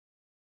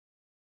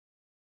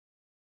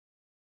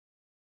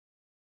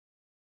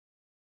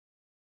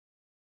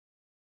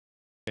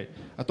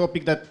a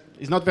topic that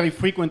is not very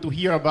frequent to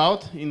hear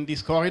about in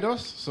these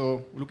corridors,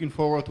 so looking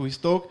forward to his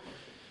talk.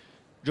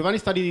 Giovanni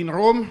studied in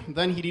Rome,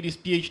 then he did his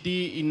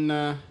PhD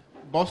in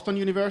Boston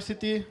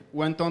University,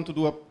 went on to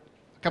do a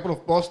couple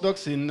of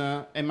postdocs in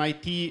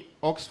MIT,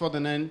 Oxford,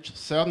 and then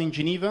CERN in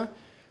Geneva,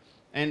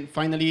 and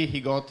finally he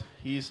got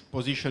his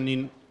position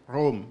in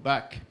Rome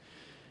back.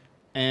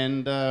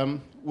 And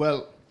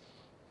well,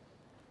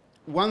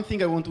 one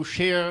thing I want to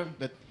share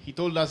that he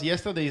told us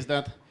yesterday is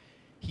that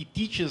he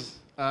teaches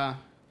a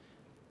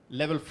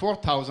level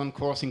 4000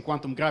 course in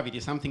quantum gravity,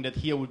 something that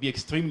here would be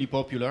extremely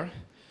popular,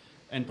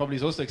 and probably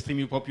is also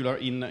extremely popular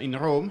in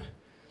Rome.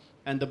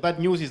 And the bad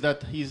news is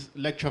that his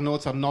lecture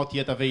notes are not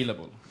yet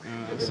available.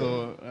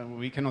 So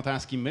we cannot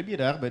ask him, maybe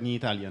there, but in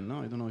Italian,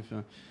 no? I don't know if...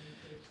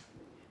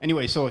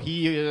 Anyway, so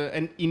he...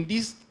 and in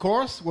this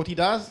course, what he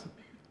does,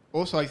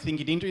 also I think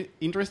it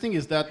interesting,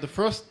 is that the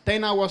first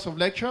 10 hours of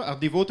lecture are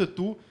devoted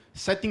to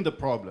setting the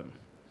problem.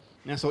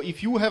 And so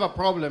if you have a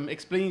problem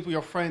explaining to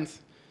your friends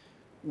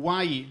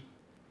why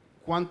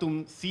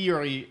quantum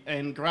theory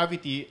and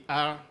gravity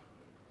are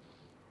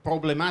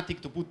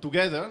problematic to put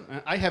together.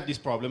 I have this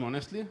problem,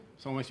 honestly.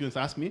 Some of my students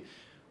ask me.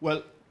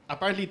 Well,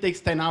 apparently it takes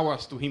 10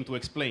 hours to him to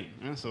explain.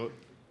 So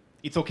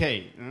it's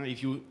okay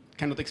if you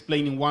cannot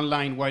explain in one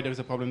line why there is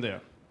a problem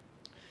there.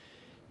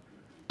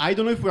 I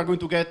don't know if we are going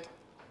to get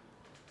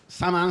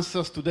some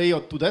answers today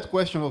or to that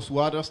question or to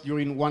others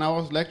during 1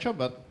 hour's lecture,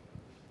 but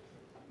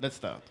let's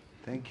start.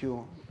 Thank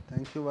you.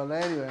 Thank you,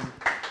 Valerio.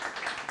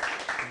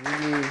 And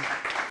really,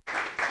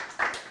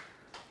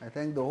 I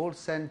thank the whole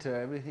center.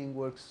 Everything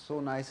works so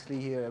nicely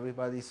here.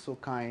 Everybody's so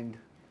kind.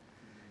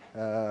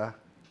 You're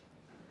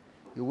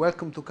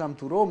welcome to come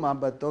to Roma,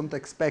 but don't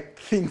expect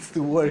things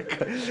to work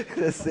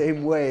the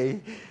same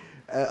way.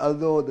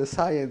 Although the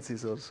science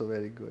is also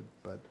very good,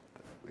 but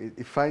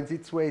it finds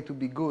its way to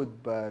be good,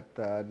 but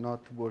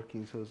not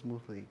working so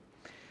smoothly.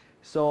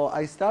 So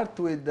I start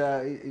with,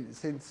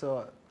 since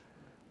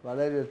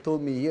Valerio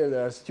told me here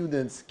there are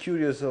students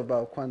curious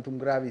about quantum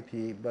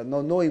gravity, but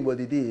not knowing what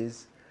it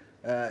is.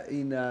 I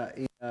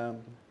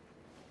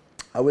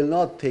will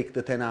not take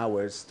the 10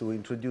 hours to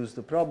introduce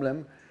the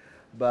problem,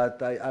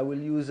 but I will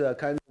use a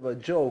kind of a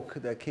joke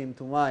that came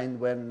to mind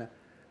when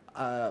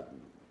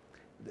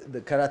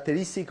the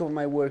characteristic of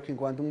my work in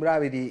quantum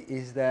gravity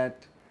is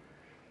that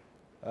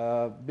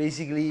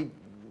basically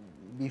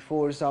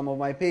before some of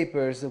my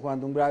papers, the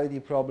quantum gravity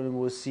problem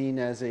was seen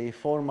as a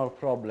formal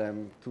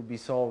problem to be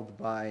solved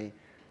by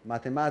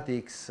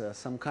mathematics,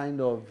 some kind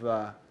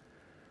of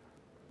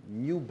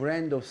new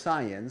brand of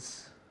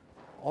science,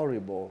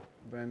 horrible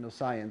brand of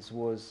science,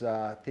 was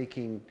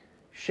taking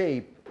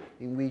shape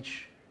in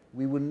which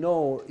we would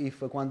know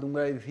if a quantum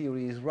gravity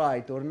theory is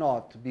right or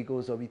not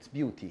because of its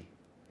beauty.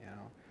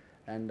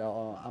 And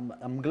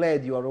I'm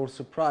glad you are all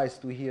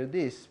surprised to hear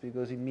this,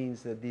 because it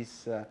means that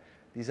this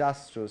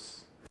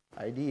disastrous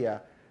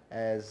idea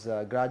has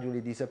gradually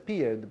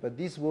disappeared. But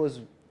this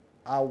was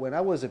how, when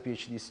I was a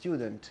PhD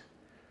student,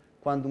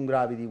 quantum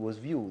gravity was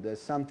viewed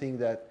as something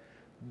that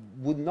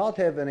would not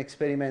have an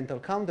experimental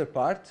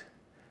counterpart,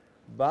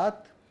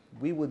 but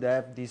we would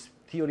have this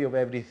theory of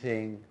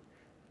everything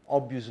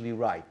obviously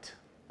right.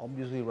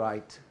 Obviously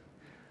right.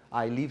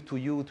 I leave to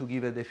you to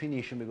give a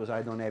definition, because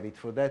I don't have it.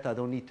 For that, I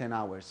don't need 10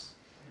 hours.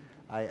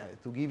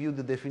 To give you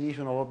the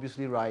definition of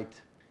obviously right,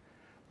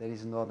 there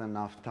is not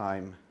enough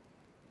time.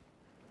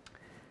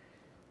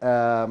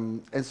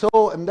 And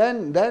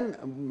then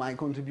my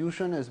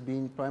contribution has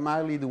been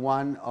primarily the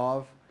one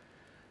of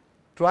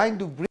trying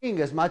to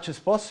bring as much as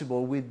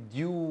possible, with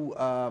due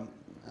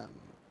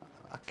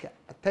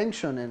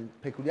attention and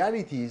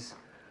peculiarities,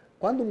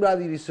 quantum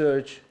gravity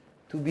research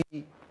to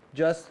be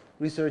just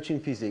research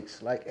in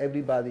physics, like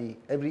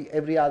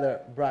every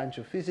other branch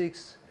of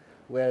physics,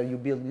 where you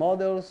build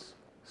models,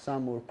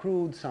 some more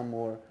crude, some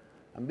more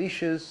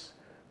ambitious,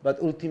 but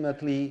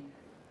ultimately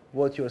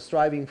what you're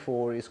striving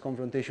for is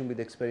confrontation with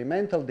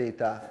experimental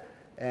data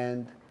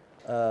and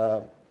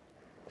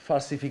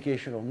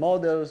falsification of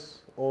models,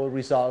 or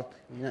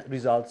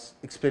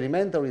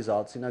experimental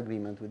results in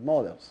agreement with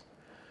models.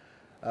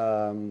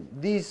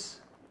 This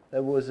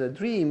that was a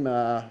dream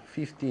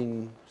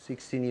 15,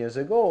 16 years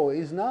ago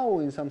is now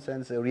in some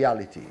sense a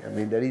reality. I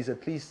mean, there is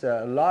at least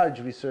a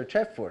large research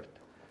effort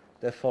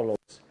that follows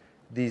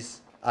this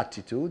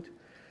attitude.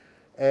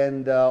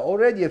 And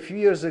already a few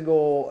years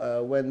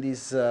ago, when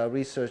this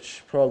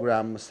research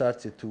program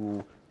started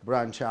to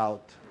branch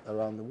out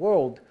around the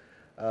world,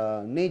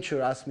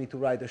 Nature asked me to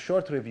write a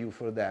short review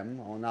for them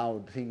on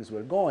how things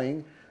were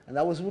going, and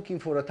I was looking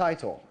for a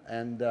title.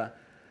 And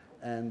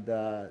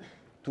to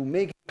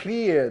make it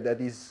clear that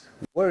it's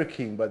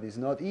working but it's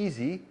not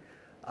easy,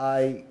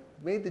 I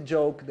made the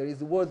joke, there is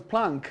the word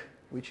Planck,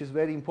 which is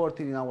very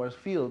important in our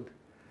field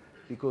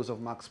because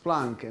of Max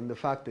Planck and the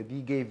fact that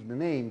he gave the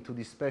name to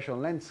this special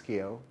length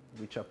scale,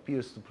 which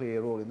appears to play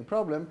a role in the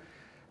problem.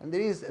 And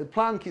there is,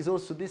 Planck is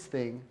also this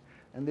thing,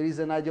 and there is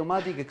an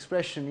idiomatic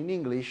expression in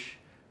English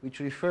which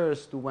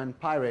refers to when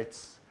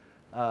pirates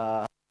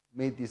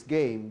made this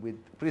game with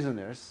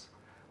prisoners,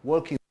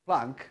 walking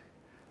Planck.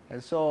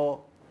 And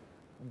so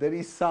there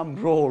is some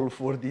role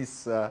for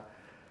this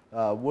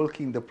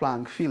walking the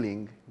plank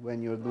feeling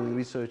when you're doing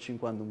research in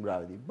quantum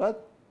gravity,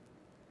 but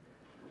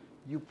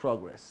you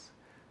progress.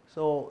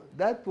 So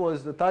that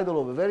was the title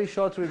of a very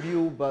short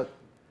review, but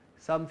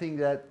something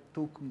that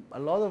took a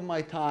lot of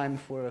my time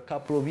for a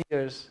couple of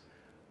years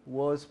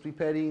was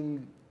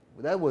preparing.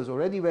 That was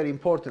already very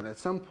important. At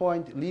some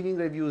point, leaving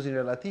reviews in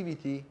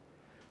relativity,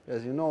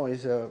 as you know,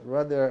 is a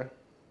rather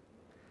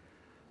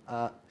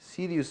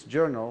serious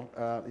journal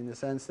in the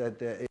sense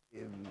that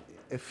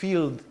a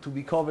field to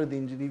be covered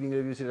in leaving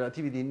reviews in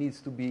relativity needs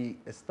to be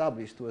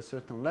established to a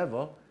certain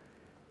level.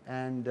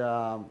 And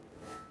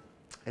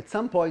at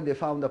some point, they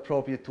found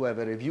appropriate to have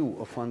a review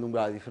of quantum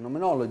gravity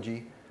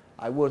phenomenology.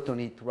 I worked on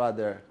it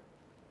rather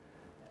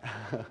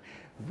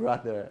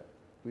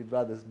with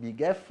rather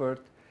big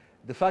effort.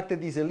 The fact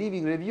that it's a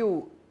living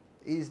review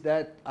is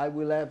that I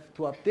will have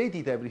to update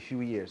it every few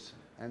years.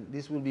 And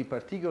this will be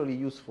particularly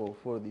useful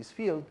for this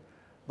field.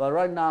 But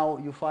right now,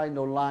 you find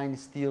online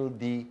still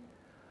the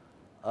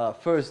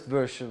first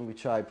version,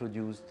 which I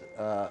produced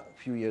a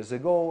few years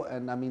ago.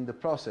 And I'm in the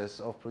process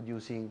of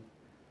producing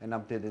an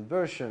updated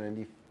version. And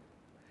if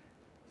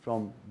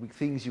from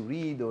things you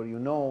read or you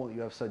know,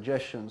 you have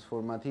suggestions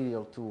for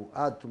material to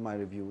add to my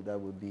review, that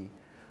would be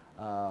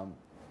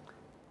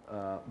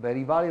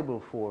very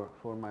valuable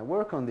for my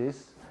work on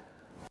this.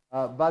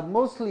 But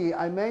mostly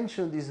I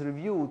mentioned this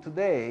review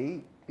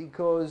today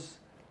because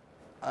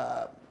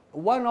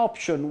one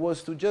option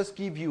was to just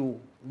give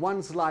you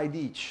one slide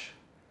each,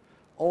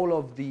 all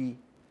of the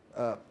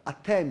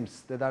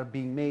attempts that are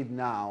being made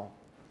now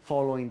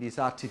following this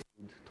attitude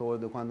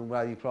toward the quantum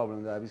gravity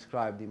problem that I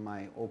described in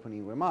my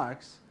opening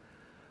remarks.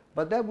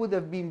 But that would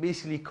have been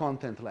basically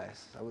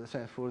contentless. I would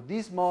say for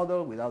this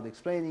model, without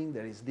explaining,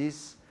 there is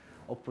this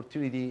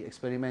opportunity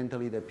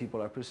experimentally that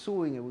people are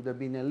pursuing. It would have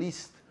been a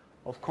list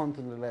of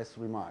contentless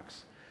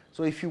remarks.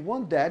 So if you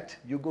want that,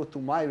 you go to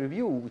my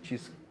review, which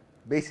is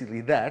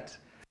basically that.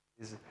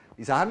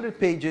 It's 100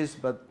 pages,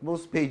 but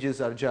most pages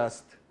are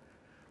just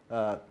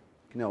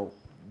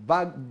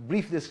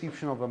brief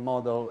description of a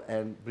model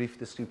and brief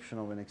description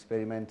of an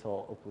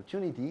experimental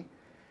opportunity.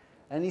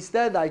 And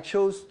instead, I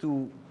chose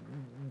to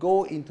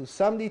go into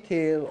some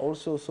detail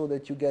also so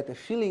that you get a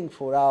feeling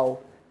for how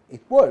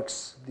it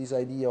works, this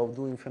idea of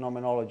doing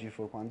phenomenology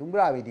for quantum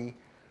gravity,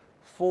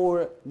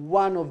 for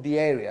one of the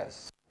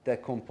areas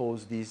that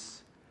compose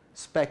this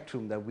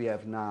spectrum that we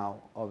have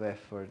now of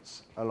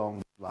efforts along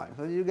the line.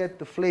 So you get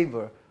the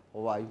flavor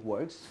of how it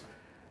works.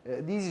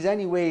 This is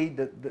anyway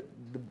the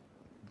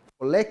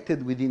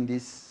collected within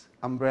this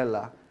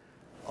umbrella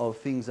of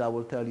things I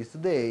will tell you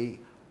today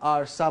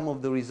are some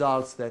of the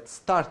results that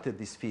started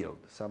this field.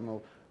 Some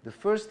of the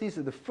first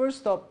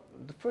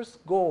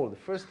goal, the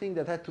first thing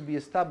that had to be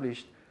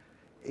established,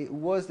 it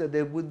was that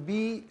there would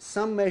be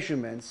some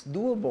measurements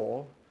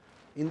doable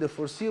in the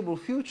foreseeable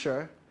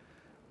future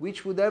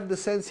which would have the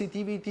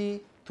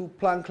sensitivity to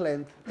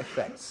Planck-length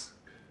effects.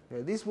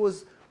 This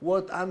was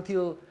what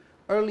until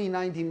early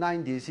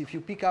 1990s, if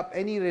you pick up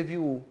any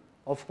review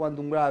of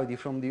quantum gravity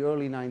from the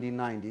early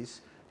 1990s,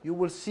 you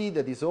will see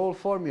that it's all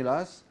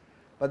formulas,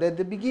 but at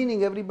the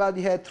beginning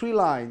everybody had 3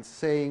 lines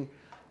saying,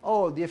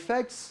 oh, the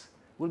effects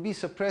will be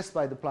suppressed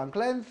by the Planck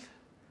length,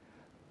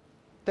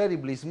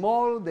 terribly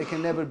small, they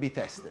can never be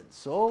tested.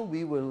 So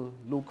we will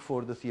look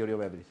for the theory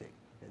of everything.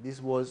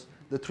 This was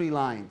the 3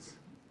 lines,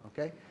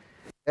 okay,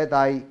 that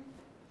I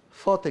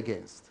fought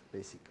against,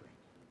 basically.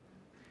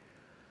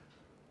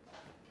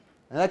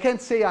 And I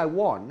can't say I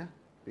won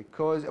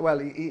because,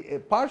 well, a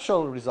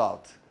partial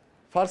result,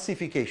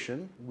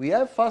 falsification. We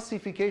have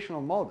falsification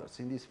of models.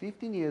 In these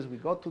 15 years, we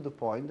got to the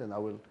point, and I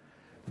will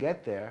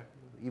get there,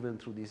 even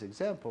through this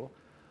example,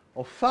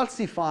 of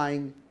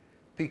falsifying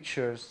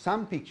pictures,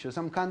 some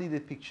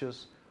candidate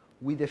pictures,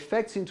 with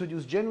effects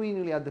introduced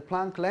genuinely at the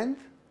Planck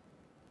length.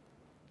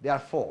 They are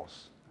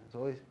false.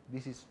 So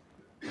this is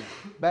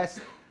best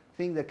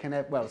thing that can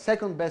happen, well,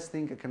 second best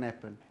thing that can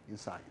happen in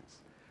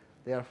science.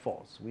 They are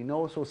false. We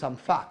know also some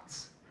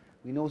facts.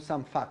 We know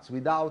some facts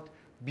without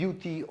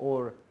beauty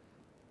or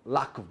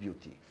lack of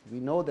beauty. We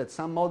know that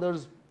some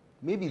models,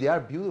 maybe they are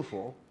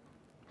beautiful,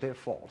 they're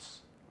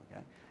false.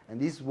 Okay?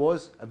 And this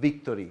was a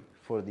victory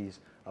for this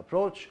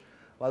approach.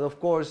 But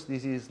of course,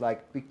 this is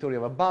like victory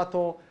of a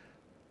battle.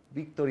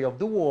 Victory of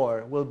the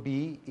war will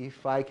be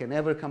if I can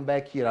ever come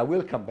back here. I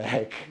will come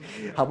back.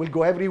 I will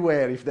go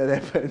everywhere if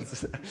that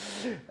happens.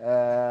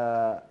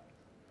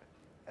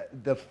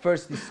 The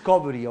first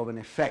discovery of an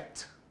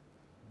effect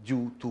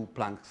due to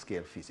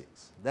Planck-scale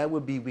physics. That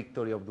will be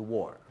victory of the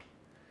war.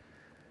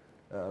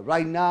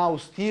 Right now,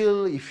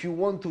 still, if you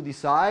want to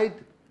decide,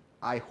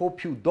 I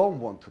hope you don't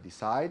want to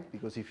decide,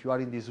 because if you are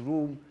in this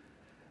room,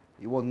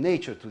 you want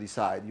nature to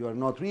decide. You are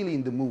not really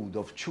in the mood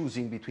of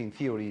choosing between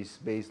theories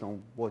based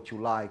on what you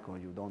like or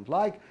you don't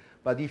like.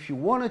 But if you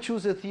want to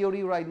choose a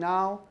theory right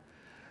now,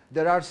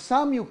 there are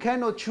some you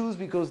cannot choose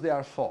because they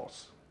are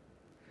false.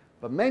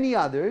 But many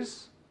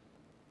others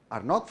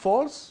are not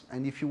false,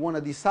 and if you want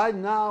to decide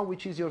now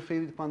which is your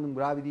favorite quantum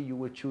gravity, you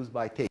will choose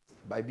by taste,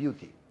 by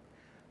beauty.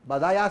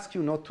 But I ask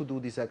you not to do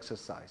this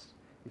exercise.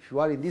 If you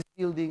are in this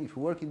building, if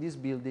you work in this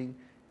building,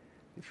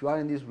 if you are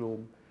in this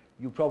room,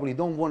 you probably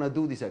don't want to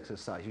do this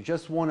exercise. You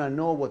just want to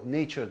know what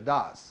nature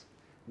does,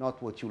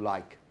 not what you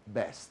like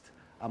best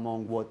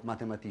among what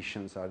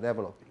mathematicians are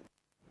developing.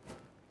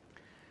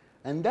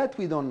 And that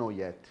we don't know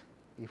yet.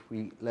 If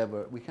we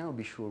cannot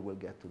be sure we'll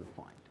get to the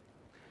point.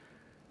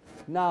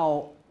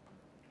 Now,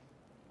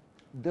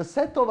 the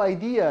set of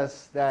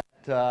ideas that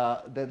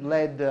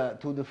led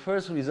to the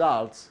first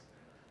results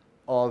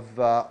of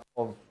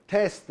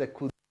tests that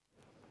could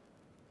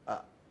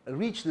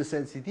reach the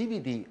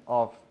sensitivity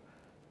of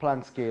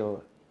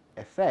Planck-scale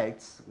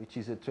effects, which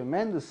is a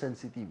tremendous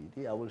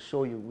sensitivity, I will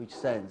show you which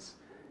sense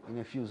in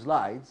a few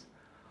slides,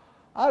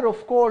 are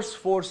of course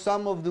for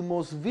some of the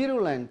most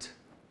virulent,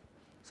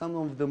 some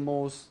of the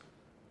most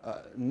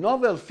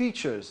novel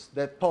features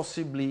that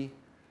possibly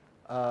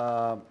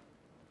a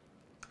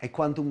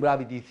quantum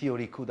gravity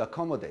theory could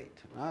accommodate.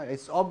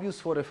 It's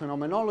obvious for a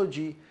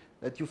phenomenology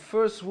that you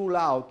first rule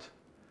out,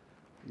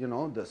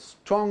 the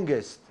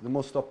strongest, the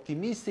most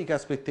optimistic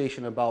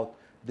expectation about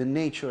the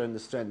nature and the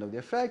strength of the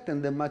effect,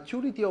 and the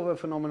maturity of a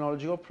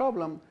phenomenological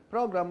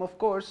program, of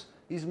course,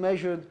 is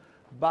measured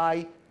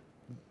by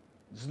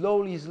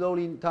slowly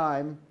in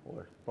time,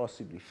 or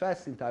possibly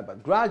fast in time,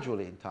 but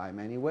gradually in time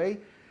anyway,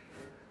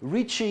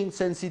 reaching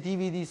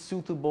sensitivities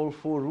suitable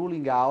for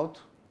ruling out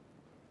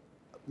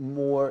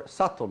more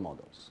subtle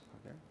models.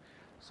 Okay?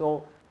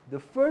 So the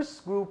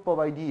first group of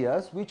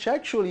ideas, which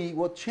actually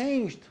what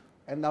changed,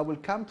 and I will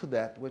come to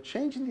that, what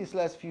changed in these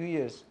last few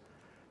years,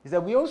 is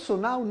that we also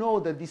now know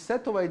that this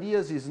set of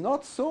ideas is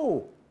not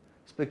so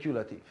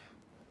speculative.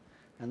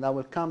 And I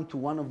will come to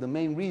one of the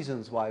main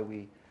reasons why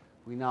we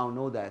now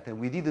know that, and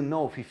we didn't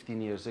know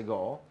 15 years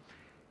ago,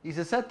 is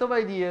a set of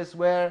ideas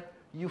where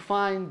you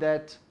find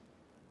that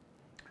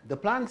the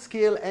Planck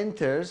scale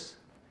enters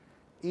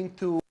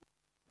into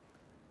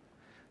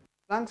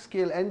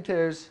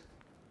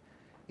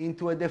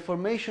a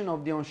deformation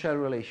of the on-shell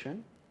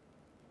relation.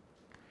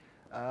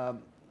 I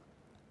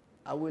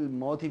will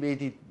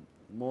motivate it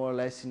more or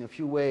less in a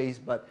few ways,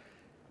 but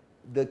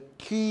the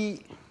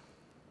key,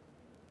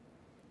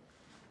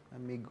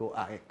 let me go,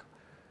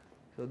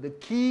 so the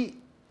key,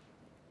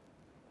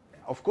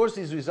 of course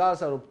these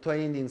results are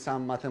obtained in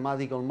some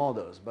mathematical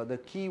models, but the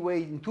key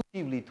way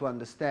intuitively to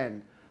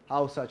understand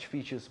how such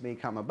features may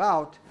come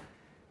about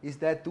is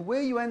that the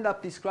way you end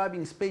up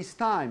describing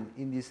space-time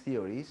in these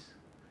theories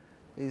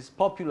is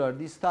popular,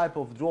 this type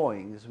of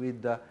drawings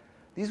with,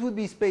 this would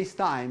be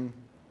space-time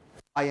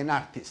by an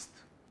artist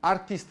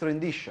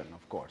rendition,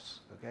 of course,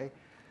 okay?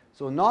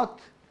 So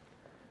not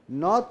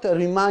a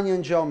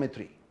Riemannian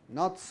geometry,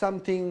 not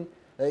something,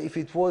 if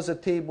it was a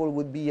table,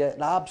 would be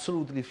an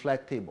absolutely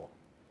flat table,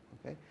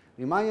 okay?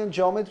 Riemannian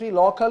geometry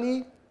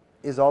locally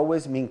is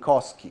always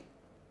Minkowski.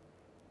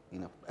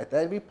 At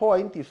every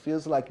point it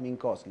feels like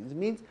Minkowski. This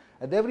means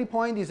at every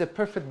point is a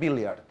perfect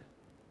billiard,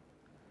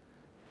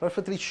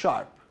 perfectly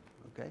sharp,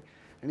 okay?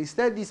 And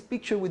instead this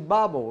picture with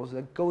bubbles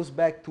that goes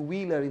back to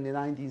Wheeler in the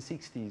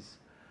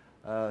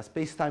 1960s,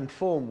 space-time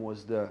foam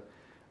was the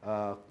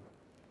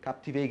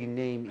captivating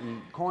name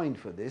he coined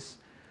for this.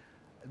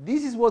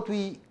 This is what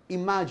we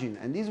imagine,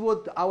 and this is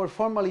what our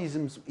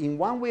formalisms, in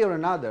one way or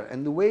another,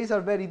 and the ways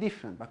are very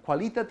different, but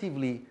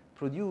qualitatively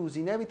produce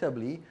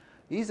inevitably,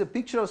 is a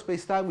picture of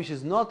space-time which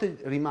is not a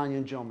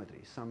Riemannian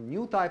geometry, some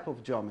new type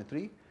of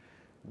geometry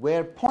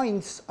where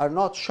points are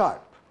not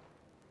sharp.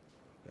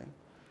 Okay?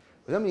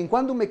 For example, in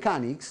quantum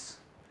mechanics,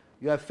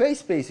 you have phase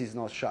space is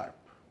not sharp,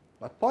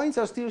 but points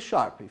are still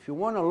sharp. If you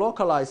want to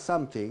localize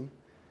something,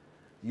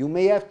 you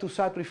may have to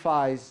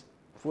sacrifice,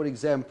 for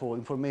example,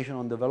 information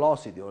on the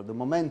velocity or the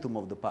momentum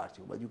of the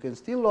particle, but you can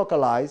still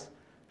localize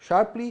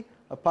sharply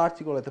a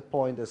particle at a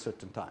point at a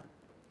certain time.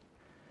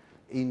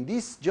 In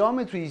these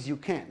geometries, you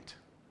can't.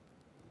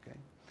 Okay?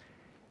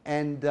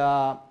 And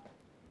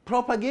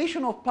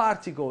propagation of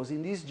particles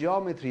in these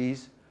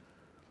geometries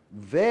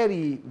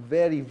very,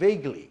 very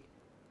vaguely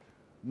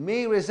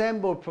may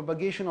resemble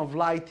propagation of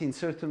light in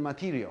certain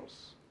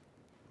materials.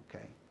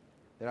 Okay?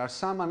 There are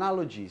some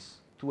analogies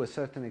to a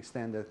certain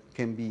extent that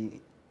can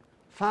be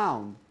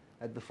found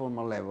at the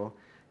formal level.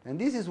 And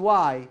this is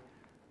why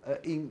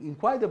in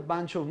quite a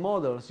bunch of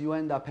models you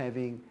end up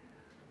having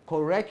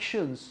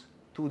corrections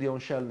to the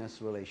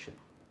on-shellness relation,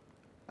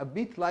 a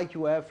bit like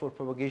you have for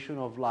propagation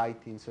of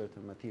light in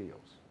certain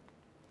materials.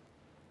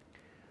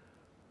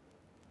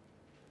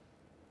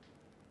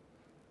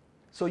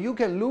 So you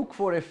can look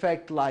for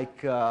effect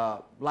like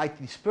light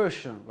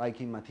dispersion,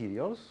 like in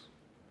materials.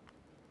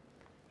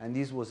 And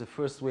this was the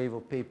first wave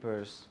of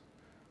papers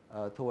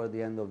toward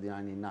the end of the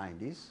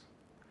 1990s.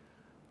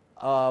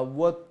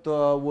 What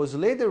was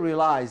later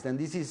realized, and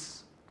this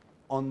is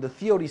on the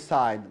theory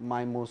side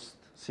my most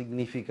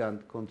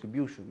significant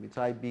contribution,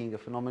 besides being a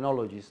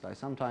phenomenologist, I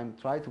sometimes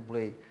try to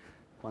play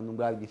quantum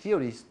gravity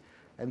theorist,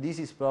 and this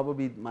is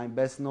probably my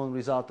best known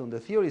result on the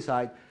theory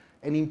side.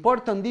 An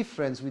important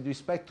difference with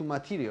respect to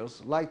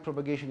materials, light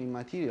propagation in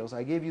materials,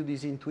 I gave you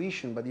this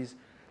intuition, but is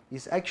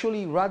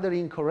actually rather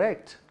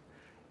incorrect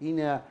in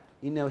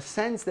a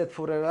sense that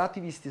for a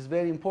relativist is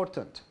very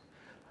important.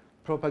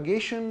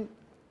 propagation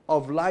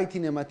of light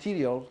in a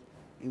material,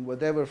 in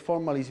whatever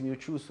formalism you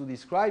choose to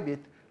describe it,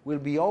 will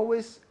be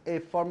always a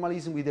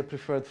formalism with a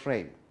preferred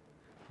frame.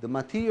 The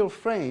material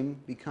frame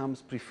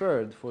becomes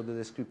preferred for the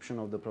description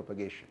of the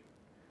propagation.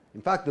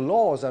 In fact, the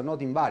laws are not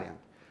invariant.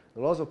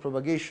 The laws of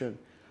propagation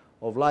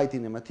of light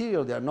in a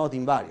material, they are not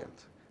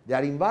invariant. They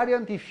are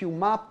invariant if you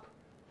map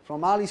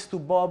from Alice to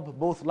Bob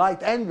both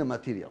light and the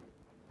material.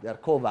 They are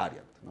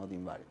covariant, not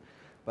invariant.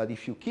 But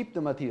if you keep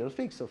the material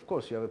fixed, of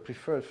course, you have a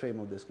preferred frame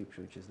of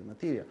description, which is the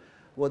material.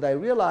 What I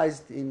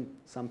realized in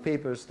some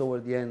papers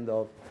toward the end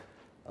of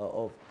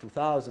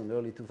 2000,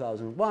 early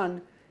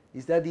 2001,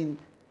 is that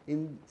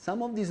in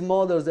some of these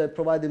models that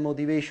provide the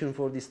motivation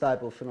for this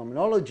type of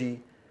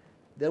phenomenology,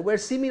 there were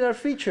similar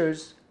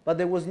features, but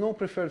there was no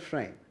preferred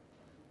frame.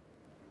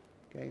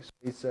 Okay,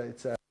 so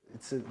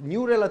it's a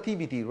new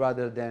relativity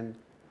rather than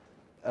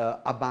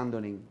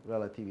abandoning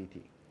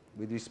relativity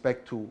with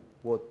respect to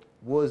what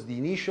was the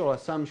initial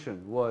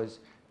assumption was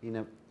in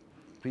a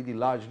pretty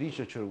large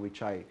literature,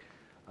 which I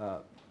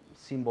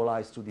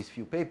symbolized through these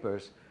few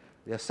papers.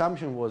 The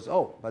assumption was,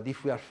 oh, but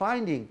if we are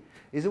finding,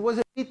 it was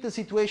a bit the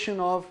situation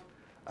of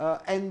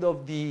end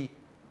of the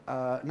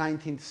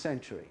 19th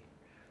century.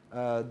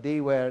 They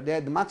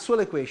had the Maxwell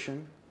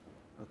equation,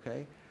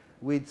 okay,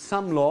 with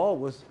some law,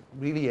 was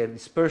really a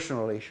dispersion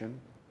relation.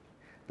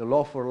 The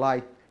law for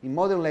light, in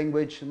modern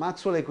language, the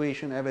Maxwell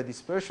equation have a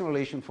dispersion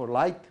relation for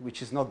light,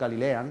 which is not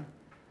Galilean.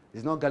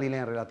 It's not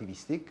Galilean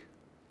relativistic.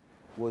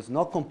 Was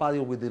not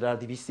compatible with the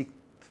relativistic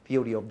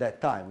theory of that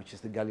time, which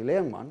is the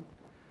Galilean one.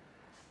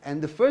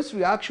 And the first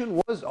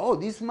reaction was, oh,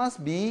 this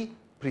must be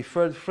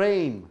preferred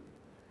frame.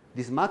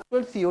 This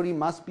Maxwell theory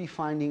must be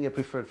finding a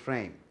preferred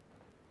frame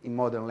in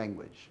modern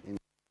language. In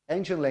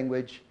ancient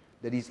language,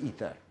 there is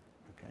ether.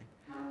 Okay?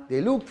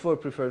 They looked for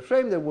preferred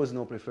frame. There was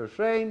no preferred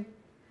frame.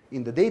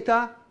 In the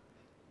data,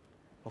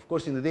 of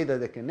course, in the data,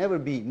 there can never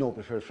be no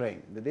preferred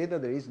frame. In the data,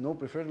 there is no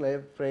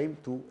preferred frame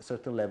to a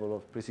certain level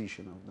of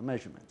precision of the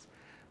measurements.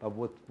 But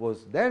what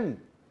was then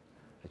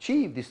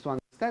achieved is to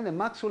understand the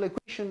Maxwell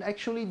equation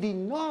actually did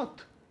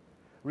not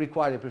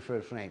require a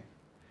preferred frame.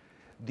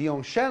 The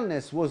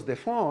on-shellness was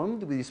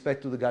deformed with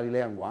respect to the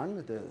Galilean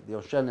one. The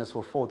on-shellness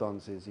for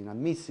photons is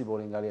inadmissible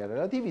in Galilean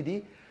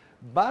relativity,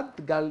 but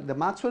the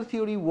Maxwell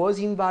theory was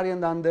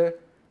invariant under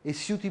a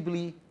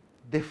suitably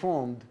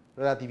deformed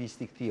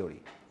relativistic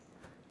theory.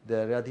 The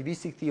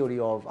relativistic theory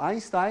of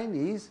Einstein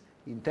is,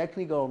 in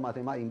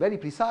very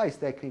precise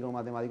technical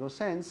mathematical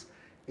sense,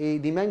 a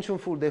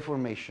dimensionful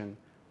deformation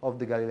of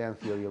the Galilean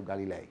theory of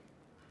Galilei.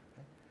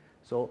 Okay?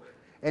 So,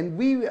 and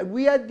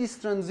we had this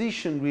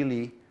transition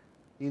really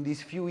in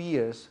these few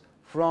years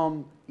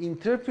from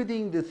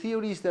interpreting the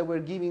theories that were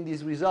giving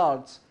these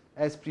results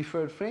as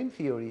preferred frame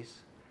theories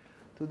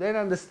to then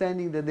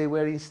understanding that they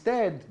were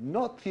instead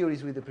not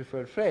theories with the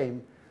preferred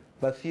frame,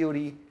 but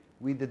theory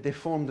with the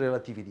deformed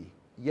relativity.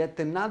 Yet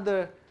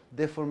another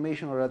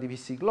deformation of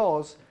relativistic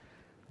laws.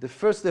 The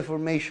first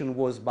deformation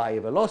was by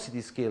a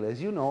velocity scale,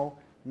 as you know.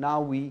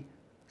 Now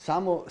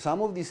some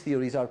of these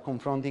theories are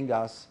confronting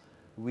us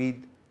with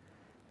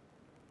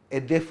a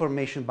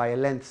deformation by a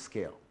length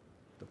scale,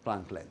 the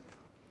Planck-length.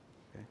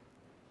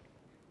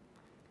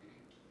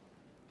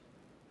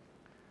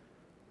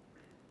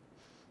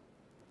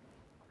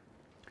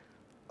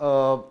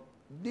 Okay.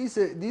 This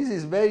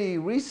is very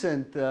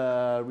recent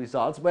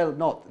results. Well,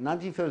 not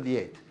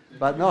 1938,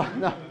 but no.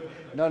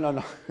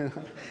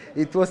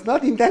 It was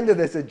not intended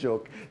as a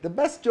joke. The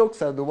best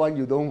jokes are the ones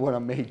you don't want to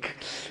make.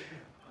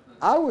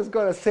 I was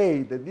going to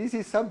say that this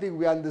is something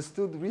we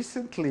understood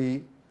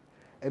recently,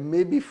 and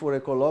maybe for a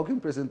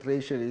colloquium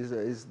presentation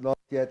is not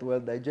yet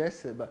well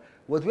digested, but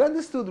what we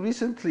understood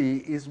recently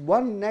is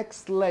one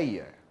next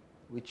layer,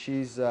 which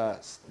is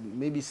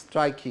maybe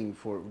striking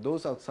for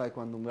those outside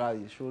quantum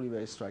gravity, surely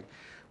very striking.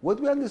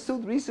 What we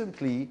understood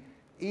recently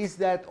is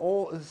that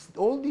all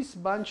this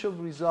bunch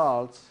of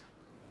results,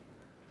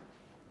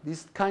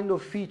 these kind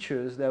of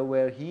features that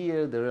were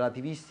here, the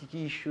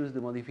relativistic issues,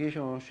 the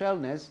modification of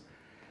shellness,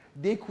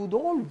 they could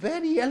all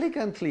very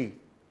elegantly,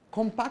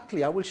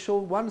 compactly, I will show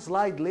one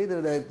slide later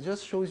that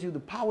just shows you the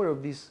power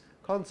of this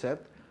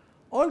concept,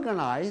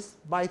 organized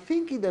by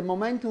thinking that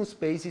momentum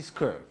space is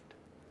curved.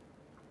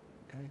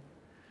 Okay?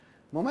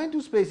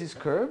 Momentum space is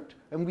curved,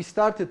 and we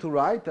started to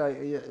write,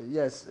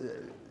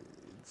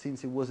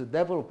 since it was a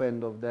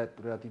development of that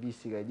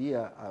relativistic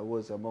idea, I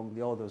was among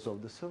the authors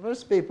of the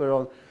first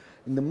paper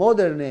in the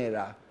modern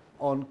era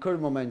on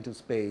curved momentum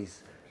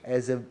space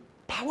as a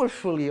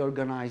powerfully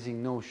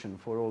organizing notion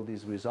for all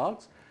these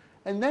results.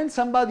 And then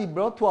somebody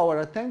brought to our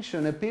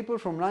attention a paper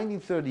from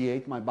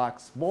 1938, my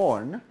Max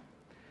Born,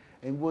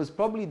 and was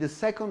probably the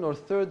second or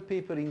third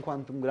paper in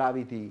quantum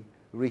gravity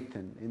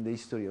written in the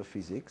history of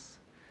physics.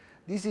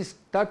 This is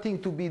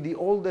starting to be the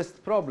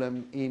oldest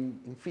problem in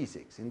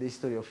physics, in the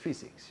history of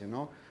physics, you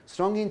know.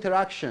 Strong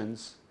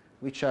interactions,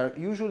 which are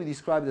usually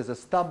described as a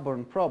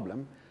stubborn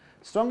problem,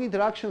 strong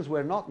interactions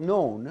were not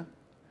known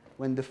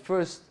when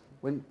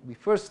we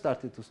first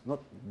started to, not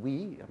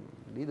we,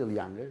 I'm a little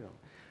younger,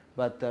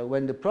 but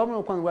when the problem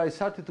of quantum gravity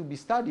started to be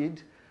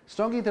studied,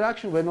 Strong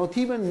interactions were not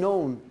even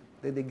known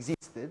that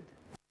existed.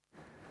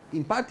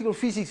 In particle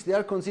physics, they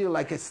are considered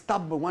like a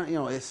stubborn one,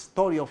 a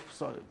story of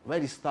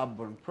very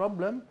stubborn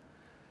problem.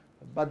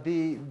 But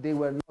they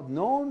were not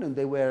known, and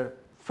they were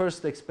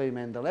first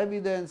experimental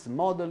evidence,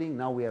 modeling.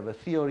 Now we have a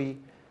theory,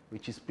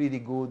 which is pretty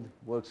good,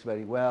 works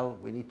very well.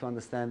 We need to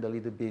understand a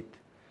little bit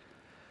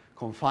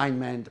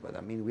confinement, but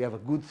I mean, we have a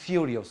good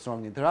theory of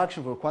strong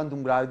interaction. For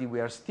quantum gravity,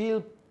 we are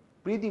still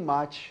pretty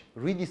much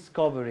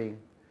rediscovering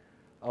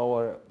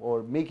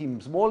or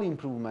making small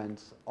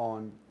improvements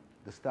on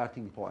the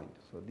starting point.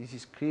 So this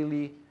is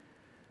clearly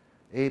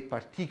a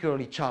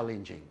particularly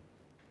challenging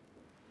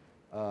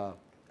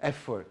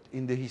effort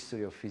in the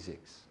history of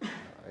physics.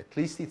 At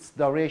least its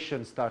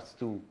duration starts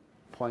to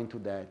point to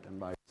that and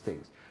various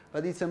things.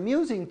 But it's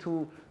amusing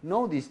to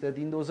notice that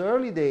in those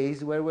early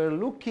days where we're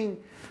looking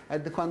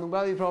at the quantum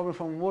gravity problem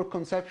from a more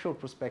conceptual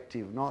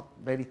perspective, not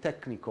very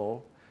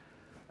technical,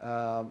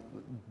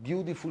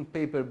 beautiful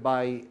paper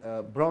by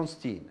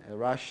Bronstein, a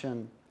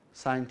Russian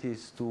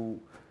scientist who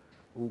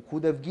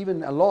could have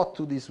given a lot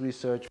to this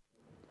research,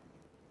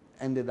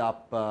 ended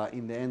up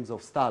in the hands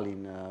of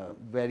Stalin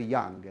very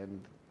young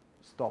and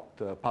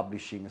stopped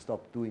publishing,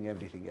 stopped doing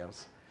everything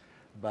else.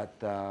 But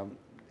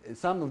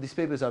some of these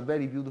papers are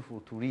very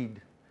beautiful to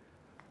read.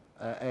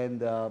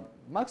 And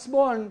Max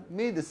Born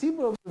made a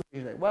simple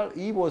observation. Well,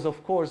 he was,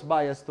 of course,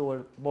 biased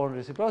toward Born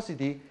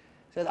reciprocity.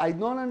 Said, I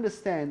don't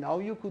understand how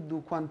you could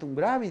do quantum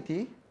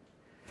gravity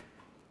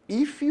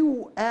if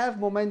you have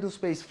momentum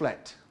space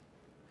flat.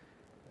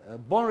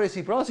 Born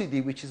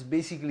reciprocity, which is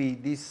basically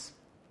this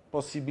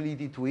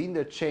possibility to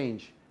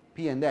interchange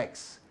P and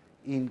X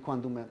in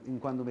quantum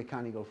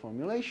mechanical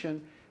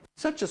formulation,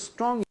 such a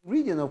strong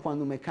ingredient of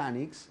quantum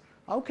mechanics,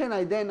 how can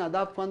I then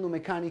adapt quantum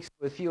mechanics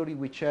to a theory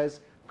which has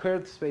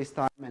curved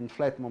space-time and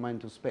flat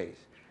momentum space?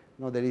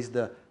 There is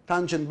the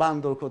tangent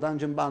bundle,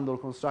 cotangent bundle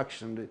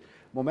construction. The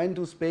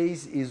momentum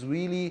space is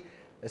really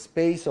a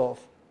space of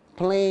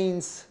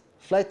planes,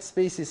 flat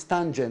spaces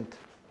tangent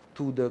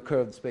to the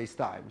curved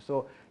space-time.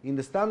 So in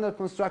the standard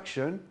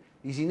construction,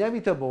 it's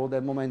inevitable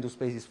that momentum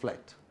space is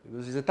flat,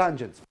 because it's a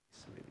tangent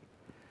space, really.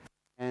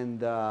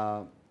 And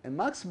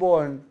Max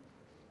Born,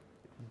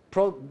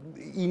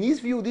 in his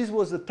view, this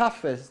was the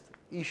toughest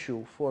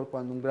issue for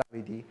quantum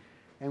gravity,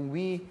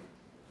 and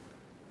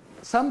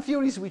some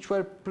theories which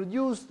were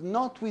produced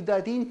not with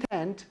that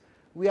intent,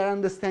 we are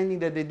understanding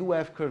that they do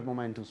have curved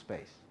momentum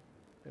space.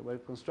 They were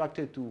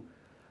constructed to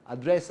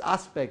address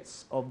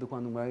aspects of the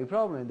quantum gravity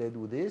problem, and they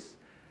do this.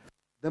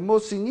 The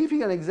most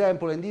significant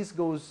example, and this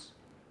goes,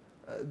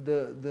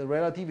 the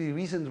relatively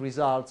recent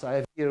results, I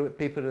have here a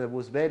paper that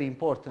was very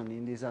important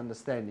in this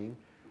understanding.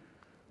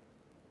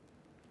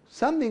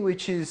 Something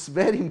which is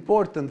very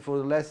important for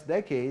the last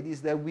decade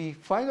is that we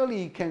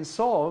finally can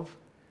solve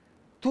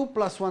 2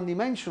 + 1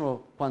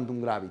 dimensional quantum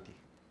gravity.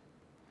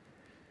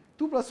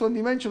 2 + 1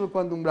 dimensional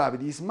quantum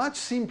gravity is much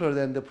simpler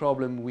than the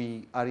problem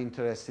we are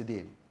interested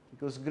in.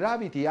 Because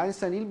gravity,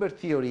 Einstein-Hilbert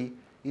theory,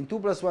 in 2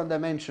 + 1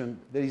 dimension,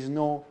 there is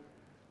no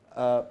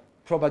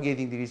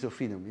propagating degrees of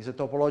freedom. It's a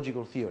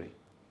topological theory.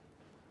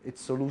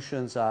 Its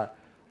solutions are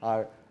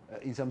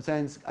in some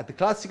sense, at the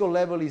classical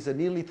level, is a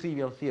nearly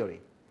trivial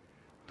theory,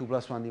 2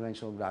 + 1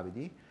 dimensional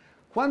gravity.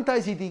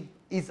 Quantizing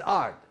is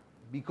hard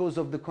because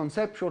of the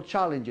conceptual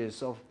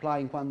challenges of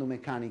applying quantum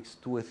mechanics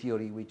to a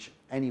theory which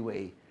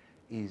anyway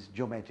is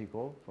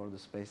geometrical for the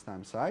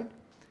space-time side.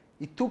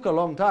 It took a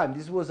long time.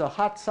 This was a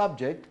hot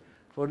subject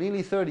for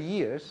nearly 30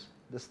 years,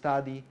 the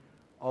study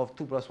of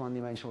 2 + 1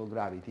 dimensional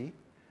gravity.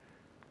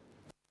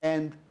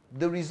 And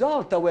the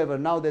result, however,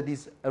 now that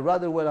is a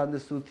rather well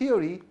understood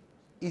theory,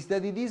 is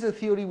that it is a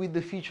theory with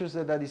the features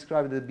that I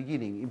described at the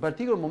beginning. In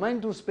particular,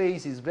 momentum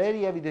space is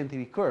very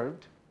evidently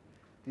curved.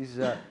 This is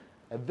a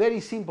very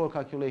simple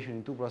calculation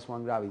in 2 +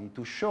 1 gravity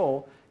to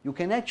show you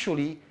can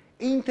actually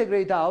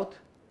integrate out,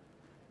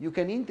 you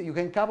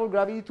can couple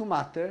gravity to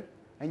matter,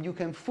 and you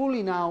can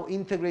fully now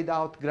integrate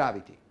out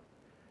gravity.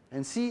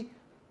 And see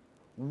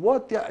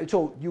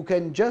so you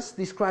can just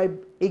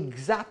describe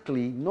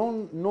exactly,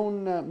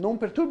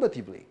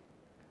 non-perturbatively,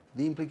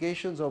 the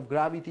implications of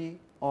gravity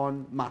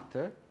on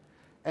matter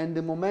and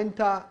the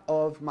momenta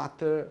of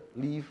matter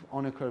live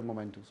on a curved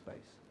momentum space.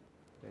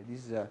 Okay,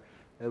 this is a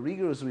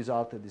rigorous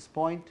result at this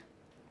point.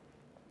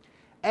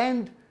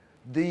 And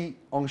the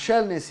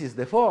on-shellness is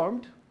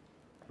deformed,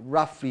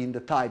 roughly in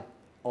the type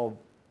of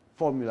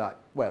formula,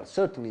 well,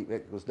 certainly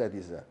because that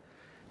is a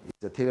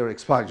Taylor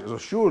expansion, so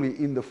surely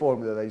in the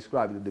formula that I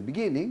described at the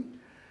beginning,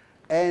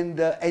 and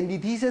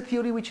it is a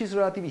theory which is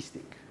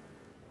relativistic.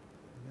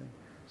 Okay.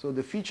 So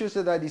the features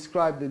that I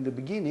described in the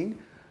beginning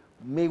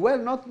may well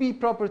not be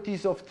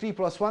properties of 3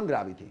 + 1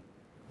 gravity,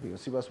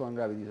 because 3 + 1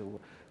 gravity is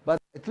but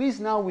at least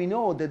now we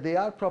know that they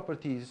are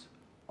properties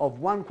of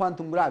 1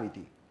 quantum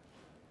gravity,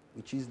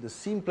 which is the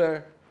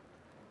simpler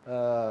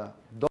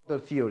daughter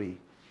theory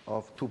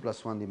of 2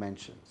 + 1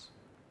 dimensions.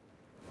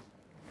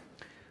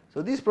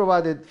 So this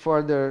provided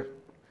further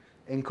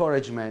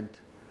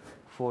encouragement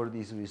for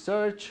this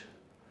research.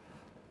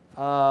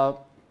 I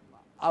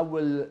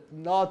will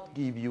not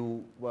give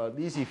you, well,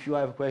 this if you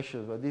have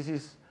questions, but this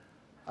is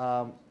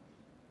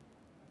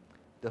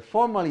the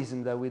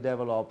formalism that we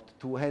developed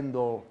to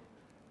handle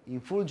in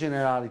full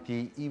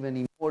generality, even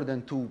in more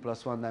than 2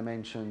 + 1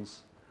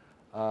 dimensions,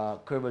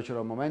 curvature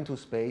of momentum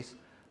space.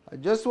 I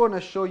just want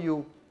to show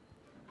you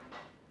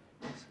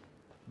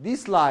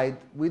this slide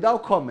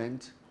without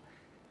comment.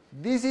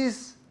 This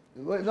is,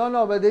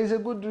 no, but there is a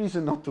good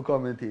reason not to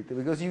comment it,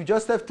 because you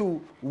just have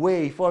to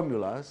weigh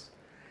formulas.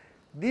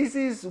 This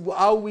is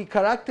how we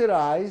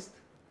characterized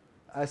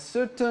a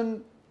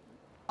certain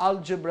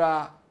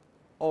algebra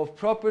of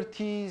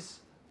properties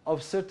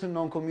of certain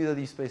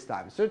non-commutative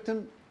space-time,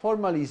 certain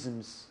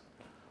formalisms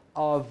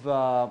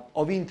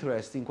of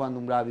interest in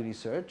quantum gravity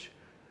research.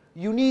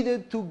 You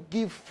needed to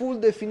give full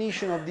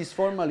definition of these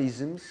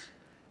formalisms,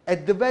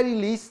 at the very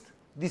least,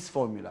 these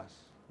formulas.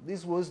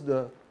 This was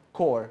the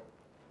core,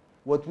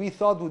 what we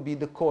thought would be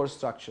the core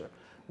structure.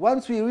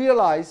 Once we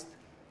realized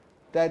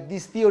that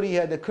this theory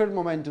had a curved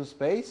momentum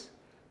space,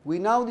 we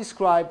now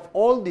describe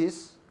all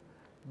this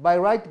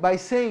by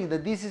saying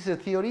that this is a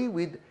theory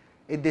with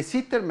a de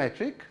Sitter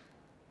metric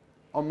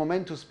on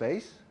momentum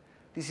space.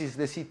 This is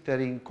de Sitter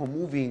in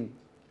comoving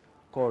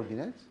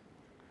coordinates,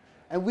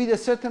 and with a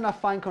certain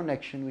affine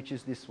connection, which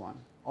is this one,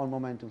 on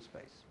momentum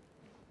space.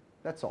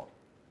 That's all.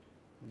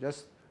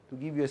 Just to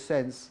give you a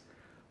sense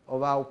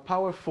of how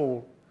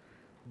powerful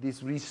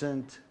this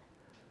recent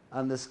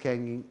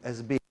understanding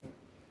has been.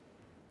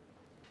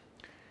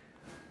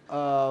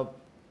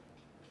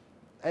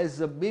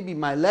 As maybe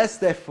my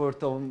last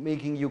effort of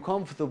making you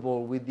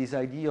comfortable with this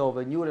idea of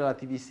a new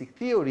relativistic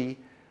theory,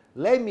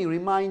 let me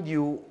remind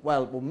you,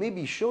 well, or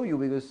maybe show you,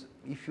 because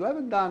if you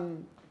haven't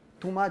done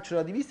too much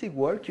relativistic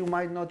work, you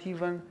might not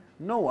even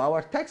know.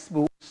 Our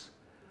textbooks,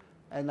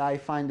 and I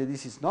find that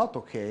this is not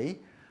okay,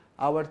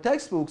 our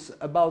textbooks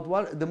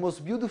about the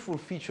most beautiful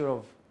feature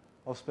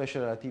of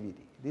special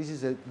relativity. This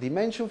is a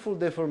dimensionful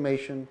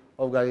deformation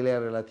of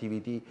Galilean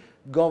relativity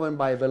governed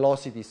by a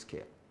velocity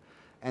scale.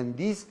 And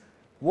this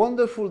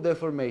wonderful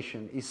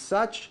deformation is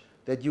such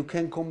that you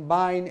can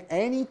combine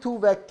any two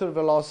vector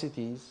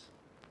velocities,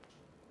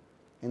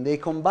 and they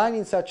combine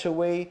in such a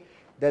way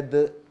that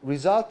the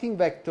resulting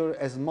vector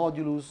has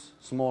modulus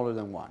smaller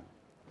than 1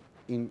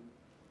 in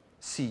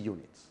C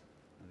units.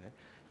 Okay?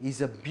 It's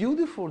a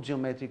beautiful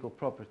geometrical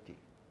property.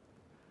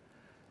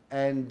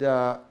 And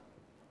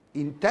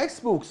in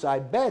textbooks, I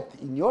bet,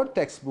 in your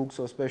textbooks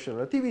of special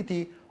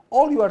relativity,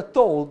 all you are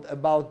told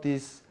about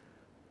this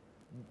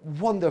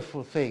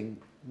wonderful thing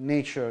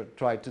nature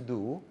tried to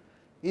do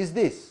is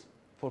this.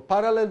 For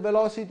parallel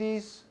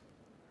velocities,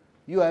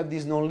 you have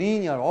this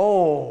nonlinear,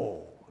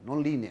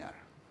 nonlinear.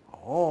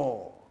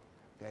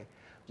 Okay.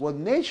 What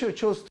nature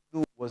chose to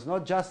do was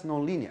not just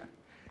nonlinear.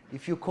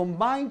 If you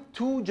combine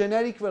two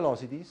generic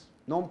velocities,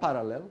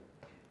 non-parallel,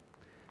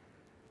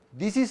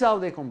 this is how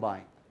they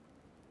combine.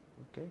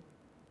 Okay.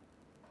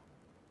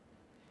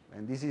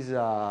 And this is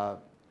an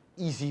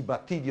easy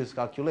but tedious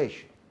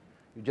calculation.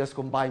 You just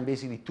combine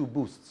basically two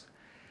boosts.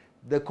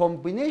 The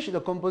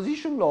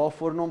composition law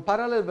for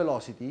non-parallel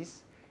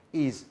velocities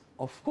is,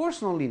 of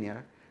course,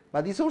 nonlinear,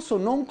 but it's also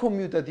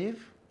non-commutative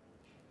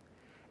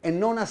and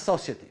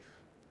non-associative.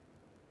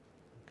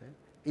 Okay?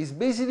 It's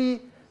basically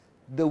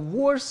the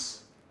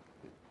worst,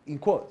 in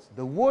quotes,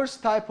 the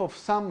worst type of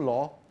sum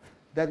law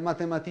that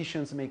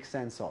mathematicians make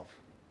sense of.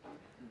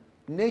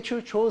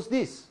 Nature chose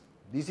this.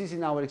 This is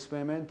in our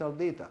experimental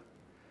data.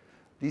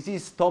 This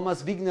is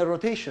Thomas Wigner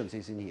rotations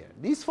is in here.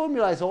 This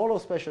formula is all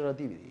of special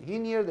relativity.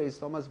 In here there is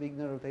Thomas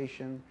Wigner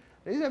rotation.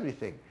 There is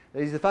everything.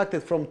 There is the fact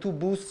that from two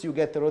boosts you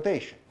get a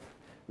rotation,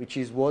 which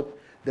is what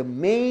the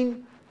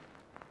main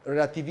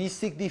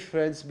relativistic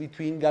difference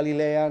between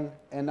Galilean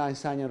and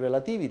Einsteinian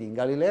relativity. In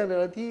Galilean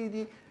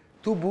relativity,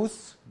 two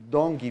boosts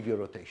don't give you a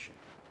rotation.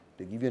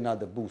 They give you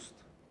another boost,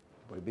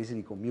 but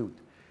basically commute.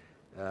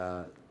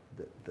 The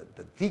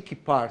tricky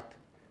part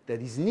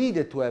that is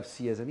needed to have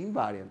C as an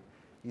invariant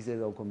is that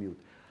they'll commute.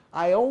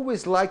 I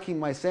always like in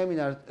my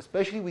seminar,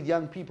 especially with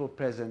young people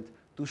present,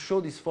 to show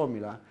this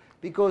formula,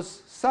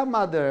 because some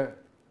other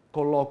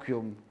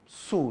colloquium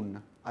soon,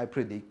 I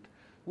predict,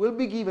 will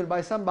be given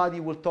by somebody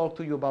who will talk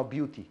to you about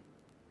beauty.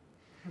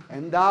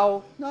 And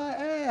now, I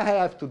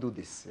have to do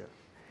this. Yeah.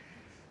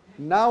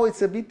 Now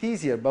it's a bit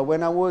easier, but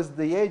when I was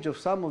the age of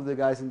some of the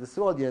guys in this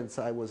audience,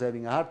 I was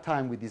having a hard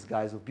time with these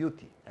guys of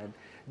beauty. And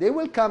they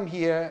will come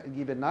here and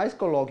give a nice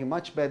colloquium,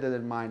 much better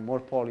than mine,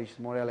 more polished,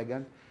 more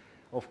elegant.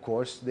 Of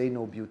course, they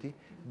know beauty.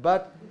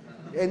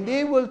 And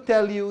they will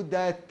tell you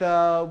that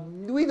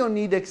we don't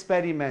need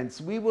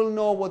experiments. We will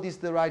know what is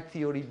the right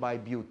theory by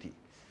beauty.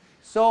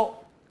 So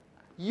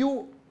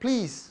you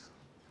please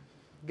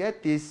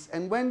get this.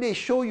 And when they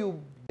show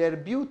you their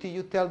beauty,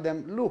 you tell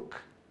them, look,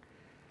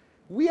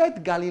 we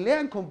had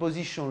Galilean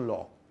composition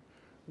law,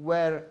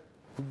 where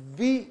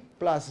V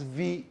plus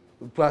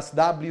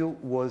W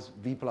was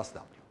V plus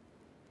W.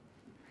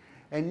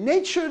 And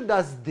nature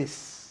does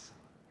this.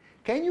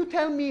 Can you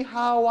tell me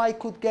how I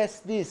could guess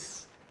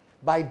this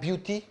by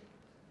beauty?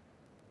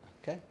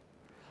 Okay.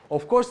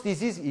 Of course,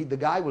 this is, the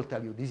guy will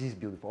tell you, this is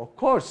beautiful. Of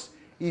course,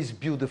 it's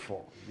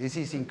beautiful. This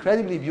is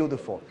incredibly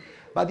beautiful.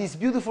 But it's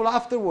beautiful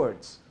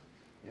afterwards.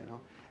 you know.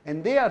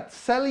 And they are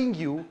selling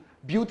you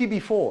beauty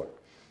before.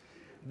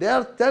 They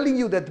are telling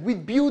you that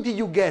with beauty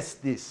you guess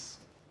this.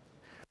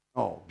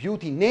 No,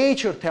 beauty,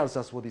 nature tells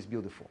us what is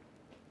beautiful.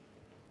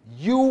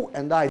 You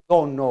and I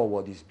don't know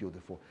what is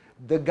beautiful.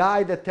 The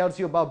guy that tells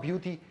you about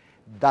beauty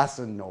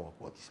doesn't know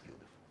what is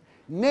beautiful.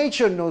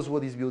 Nature knows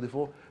what is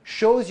beautiful,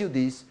 shows you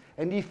this,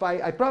 and if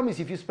I promise,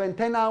 if you spend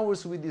 10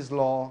 hours with this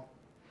law,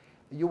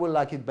 you will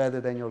like it better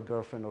than your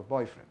girlfriend or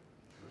boyfriend.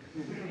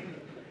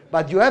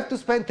 But you have to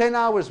spend 10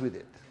 hours with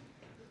it.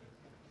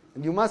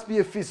 And you must be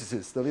a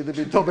physicist, a little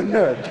bit of a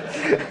nerd.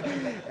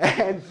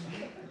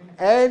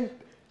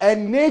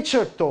 and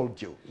nature told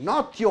you,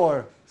 not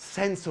your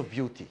sense of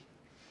beauty.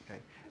 Okay?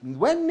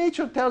 When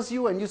nature tells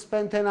you and you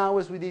spend 10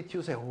 hours with it,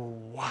 you say, oh,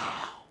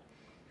 wow,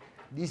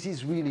 this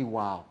is really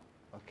wow.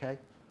 Okay?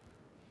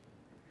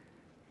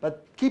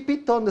 But keep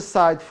it on the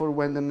side for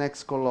when the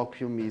next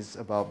colloquium is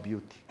about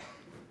beauty.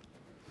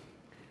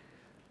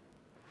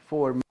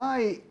 For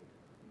my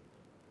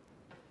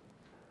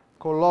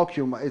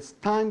colloquium, it's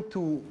time to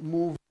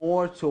move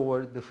more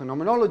toward the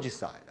phenomenology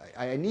side.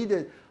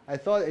 I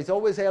thought it's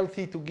always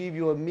healthy to give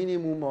you a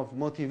minimum of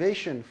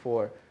motivation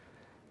for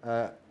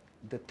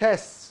the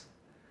tests,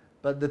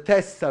 but the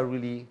tests are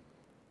really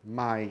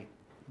my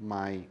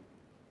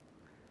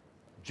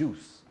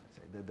juice,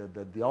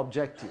 the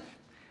objective.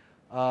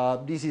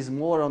 This is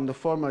more on the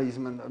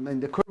formalism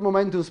and the current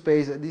momentum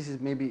space. This is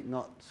maybe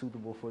not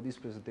suitable for this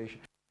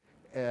presentation.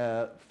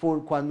 For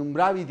quantum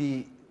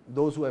gravity,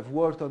 those who have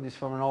worked on this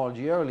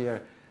phenomenology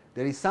earlier,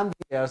 there is something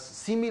else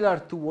similar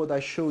to what I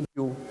showed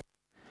you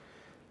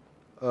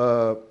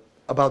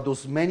about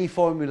those many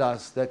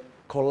formulas that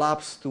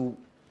collapse to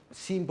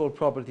simple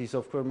properties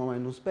of current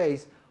momentum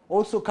space.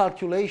 Also,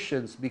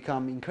 calculations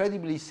become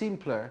incredibly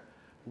simpler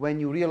when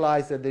you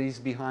realize that there is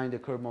behind the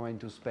current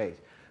momentum space.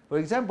 For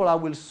example, I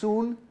will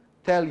soon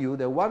tell you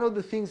that one of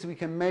the things we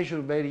can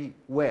measure very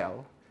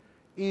well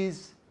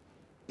is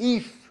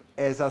if,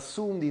 as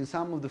assumed in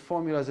some of the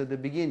formulas at the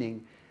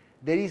beginning,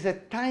 there is a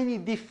tiny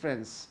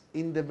difference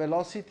in the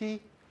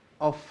velocity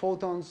of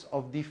photons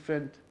of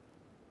different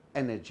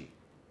energy.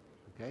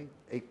 Okay?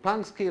 A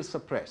Planck scale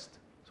suppressed,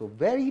 so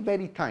very,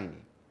 very tiny.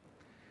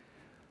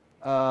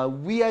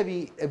 We have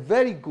a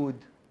very good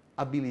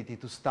ability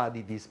to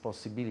study this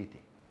possibility,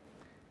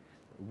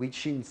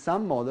 which in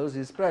some models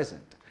is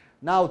present.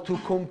 Now, to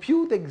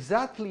compute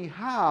exactly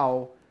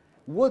how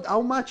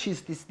much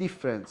is this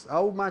difference,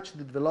 how much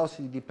the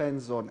velocity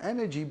depends on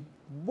energy,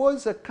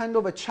 was a kind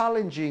of a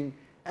challenging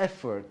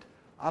effort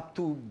up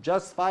to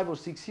just 5 or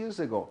 6 years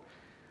ago.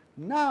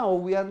 Now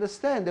we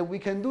understand that we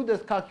can do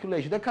that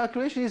calculation. The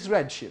calculation is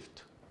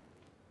redshift,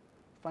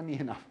 funny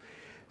enough.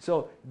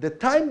 So the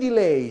time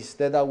delays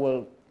that I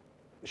will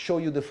show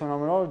you the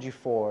phenomenology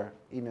for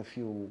in a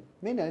few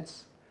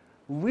minutes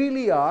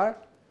really are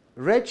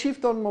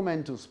redshift on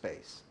momentum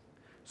space.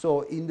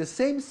 So in the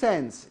same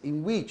sense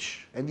in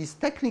which, and it's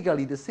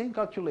technically the same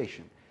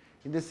calculation,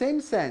 in the same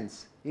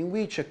sense in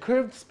which a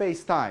curved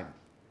space-time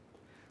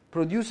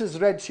produces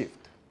redshift,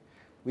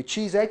 which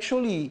is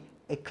actually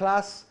a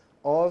class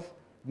of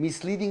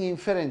misleading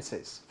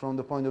inferences from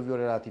the point of view of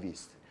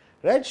relativists.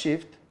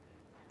 Redshift,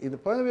 in the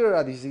point of view of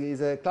relativists,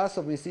 is a class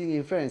of misleading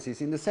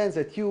inferences in the sense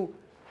that you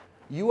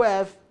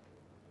have,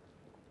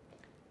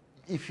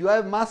 if you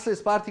have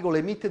massless particles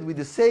emitted with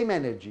the same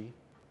energy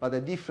but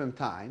at different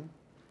time,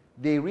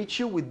 they reach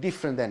you with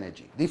different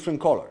energy, different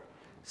color.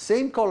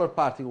 Same color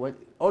particle,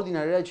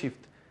 ordinary redshift,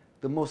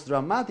 the most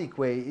dramatic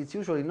way, it's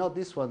usually not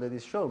this one that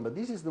is shown, but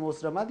this is the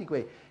most dramatic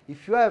way.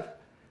 If you have,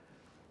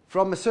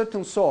 from a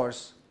certain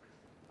source,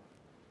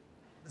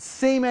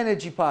 same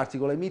energy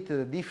particle emitted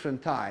at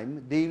different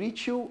time, they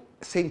reach you,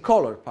 same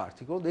color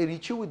particle, they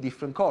reach you with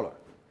different color.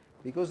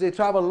 Because they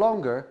travel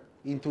longer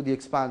into the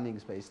expanding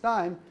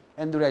space-time,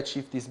 and the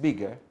redshift is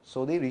bigger,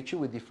 so they reach you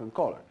with different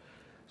color.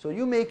 So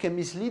you make a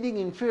misleading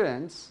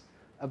inference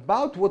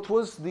about what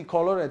was the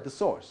color at the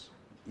source.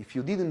 If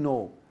you didn't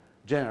know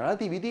general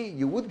relativity,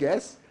 you would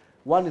guess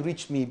one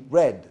reached me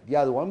red, the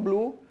other one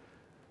blue.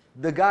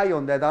 The guy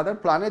on that other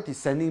planet is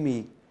sending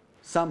me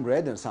some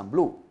red and some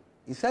blue.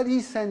 Instead,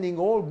 he's sending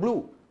all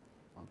blue,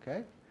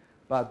 okay?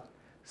 But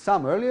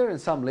some earlier and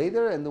some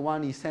later, and the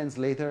one he sends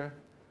later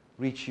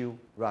reach you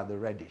rather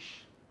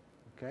reddish,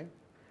 okay?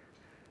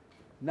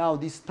 Now,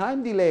 these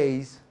time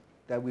delays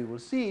that we will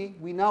see,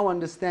 we now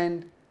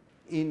understand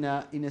in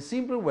a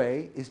simple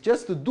way. It's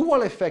just a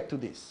dual effect to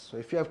this. So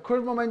if you have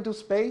current momentum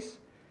space,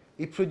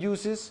 it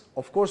produces,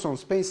 of course, on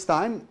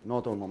space-time,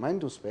 not on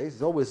momentum space,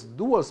 it's always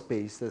dual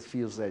space that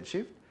feels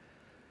redshift.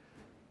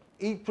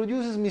 It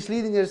produces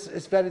misleading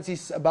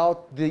inferences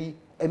about the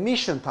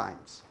emission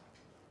times.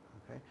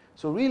 Okay?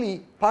 So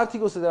really,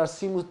 particles that are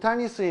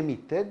simultaneously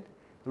emitted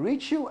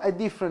reach you at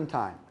different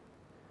time.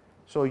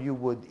 So you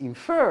would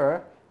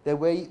infer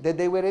that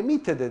they were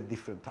emitted at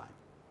different time.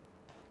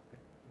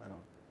 Okay? I don't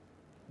know.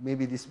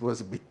 Maybe this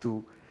was a bit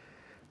too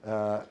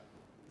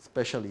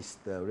specialist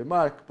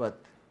remark, but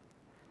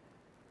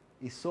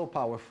it's so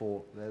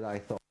powerful that I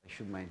thought I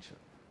should mention.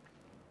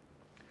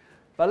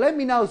 But let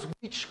me now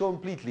switch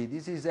completely.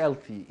 This is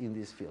healthy in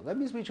this field. Let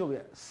me switch over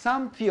here.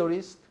 Some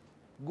theorists,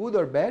 good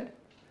or bad,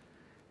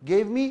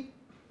 gave me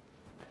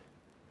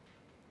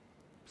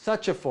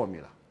such a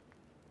formula.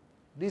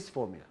 This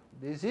formula.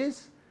 This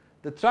is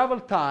the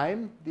travel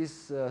time.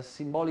 This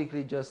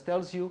symbolically just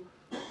tells you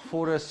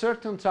for a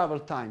certain travel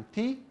time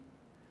t,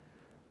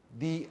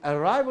 the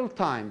arrival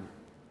time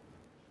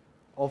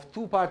of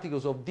two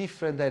particles of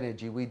different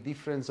energy with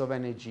difference of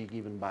energy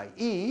given by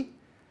E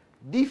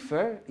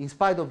differ in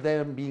spite of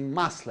them being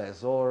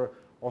massless or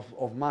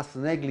of mass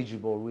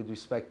negligible with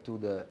respect to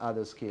the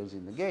other scales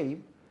in the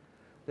game.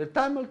 The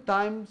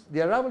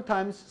arrival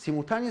times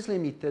simultaneously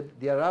emitted,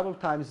 the arrival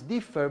times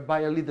differ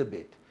by a little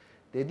bit.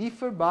 They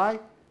differ by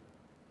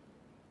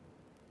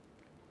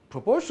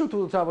proportional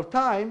to the travel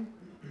time,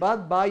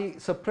 but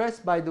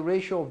suppressed by the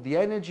ratio of the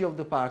energy of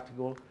the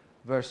particle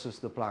versus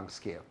the Planck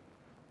scale.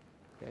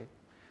 Okay?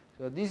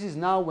 So this is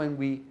now when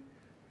we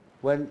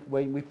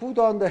put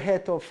on the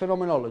hat of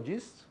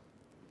phenomenologists.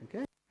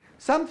 Okay?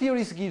 Some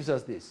theories gives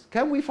us this.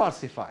 Can we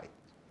falsify it?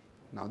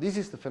 Now this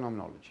is the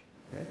phenomenology.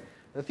 Okay?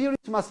 The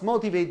theories must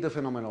motivate the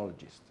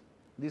phenomenologist.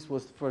 This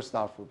was the first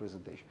half of the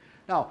presentation.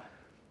 Now,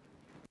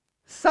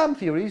 some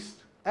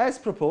theorists has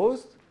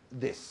proposed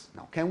this.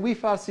 Now, can we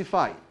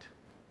falsify it?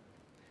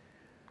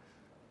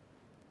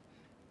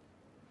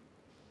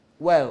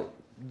 Well,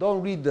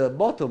 don't read the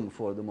bottom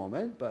for the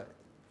moment, but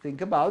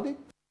think about it.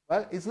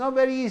 Well, it's not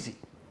very easy.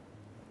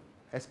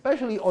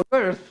 Especially on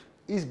Earth,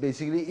 is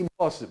basically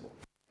impossible.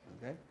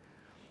 Okay?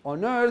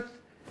 On Earth,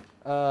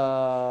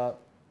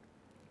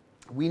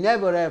 we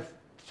never have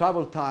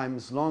travel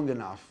times long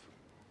enough.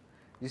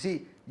 You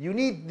see, you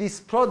need this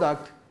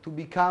product to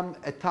become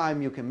a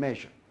time you can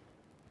measure.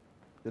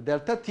 The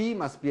delta t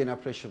must be an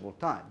appreciable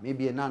time,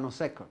 maybe a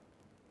nanosecond.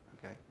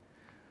 Okay?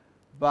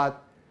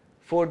 But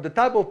for the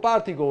type of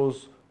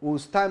particles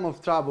whose time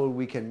of travel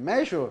we can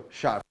measure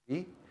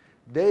sharply,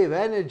 they have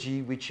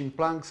energy which in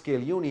Planck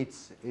scale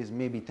units is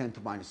maybe 10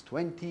 to minus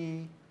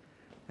 20,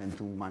 10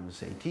 to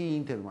minus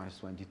 18, 10 to minus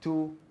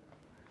 22.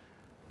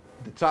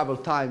 The travel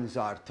times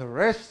are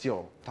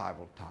terrestrial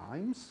travel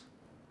times,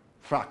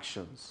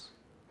 fractions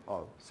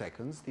of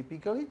seconds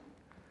typically.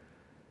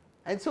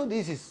 And so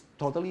this is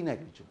totally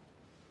negligible.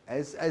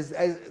 As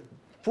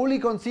fully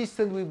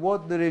consistent with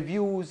what the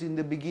reviews in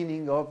the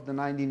beginning of the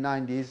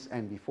 1990s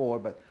and before,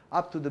 but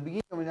up to the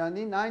beginning of the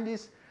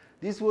 1990s,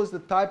 this was the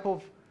type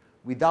of,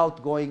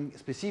 without going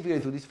specifically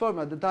to this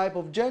formula, the type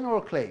of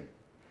general claim.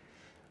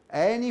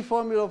 Any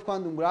formula of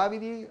quantum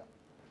gravity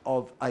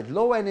at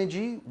low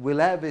energy will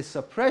have a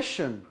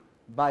suppression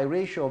by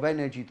ratio of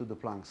energy to the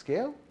Planck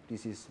scale.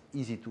 This is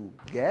easy to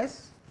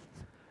guess.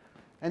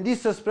 And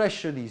this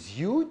suppression is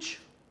huge.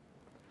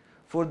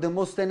 For the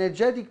most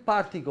energetic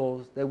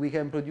particles that we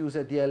can produce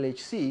at the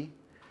LHC,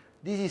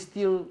 this is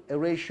still a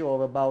ratio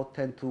of about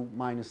 10 to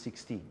minus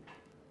 16.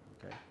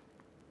 Okay?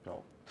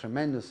 So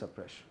tremendous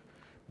suppression.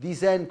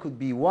 This n could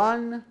be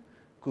 1,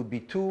 could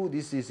be 2.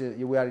 This is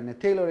we are in a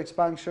Taylor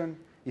expansion.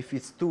 If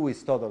it's 2,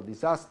 it's total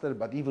disaster,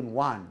 but even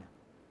 1.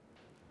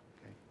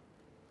 Okay.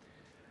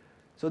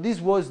 So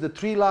this was the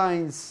 3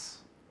 lines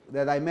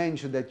that I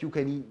mentioned that you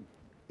can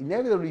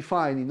inevitably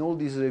find in all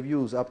these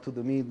reviews up to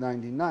the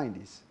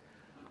mid-1990s,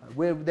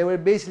 where they were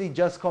basically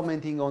just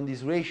commenting on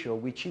this ratio,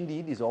 which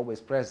indeed is always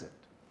present.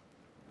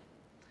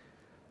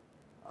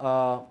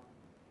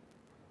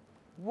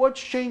 What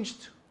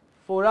changed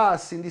for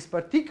us in this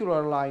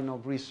particular line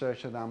of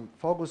research that I'm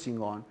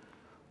focusing on,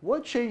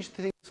 what changed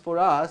things for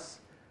us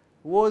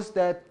was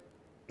that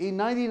in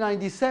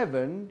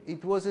 1997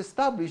 it was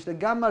established the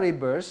gamma ray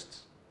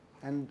bursts,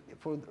 and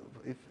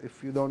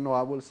if you don't know,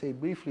 I will say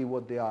briefly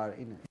what they are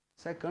in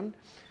a second.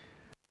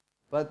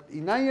 But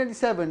in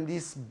 1997,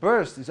 these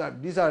bursts,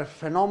 these are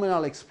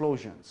phenomenal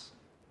explosions.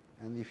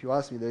 And if you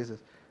ask me, there is a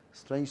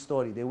strange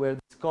story. They were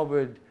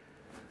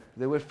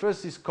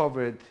first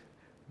discovered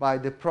by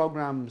the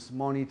programs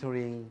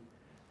monitoring.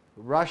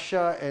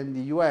 Russia and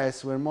the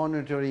US were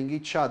monitoring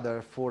each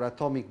other for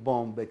atomic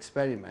bomb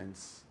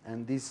experiments.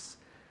 And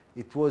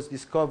it was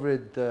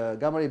discovered,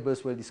 gamma ray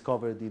bursts were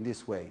discovered in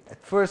this way.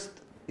 At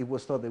first, it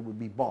was thought they would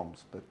be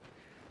bombs, but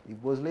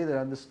it was later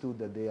understood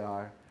that they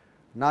are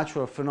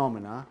natural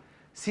phenomena.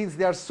 Since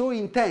they are so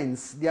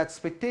intense, the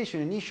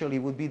expectation initially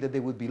would be that they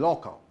would be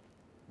local.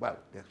 Well,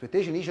 the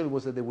expectation initially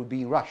was that they would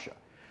be in Russia.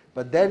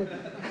 But then,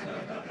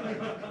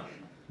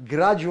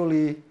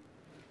 gradually,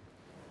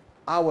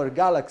 our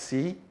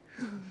galaxy,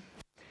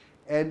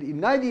 and in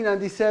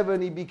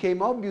 1997 it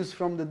became obvious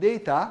from the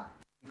data,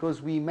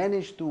 because we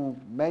managed to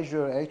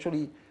measure,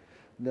 actually,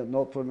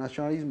 not for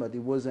nationalism, but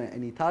it was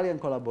an Italian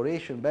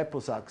collaboration,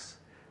 Beppo-Sachs,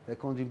 that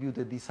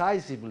contributed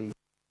decisively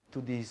to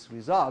this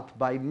result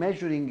by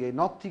measuring an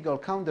optical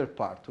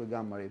counterpart to a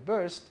gamma ray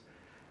burst,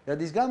 that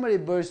these gamma ray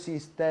bursts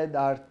instead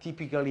are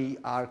typically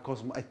at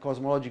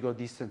cosmological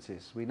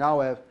distances. We now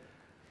have,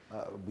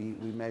 we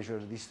measure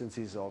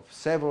distances of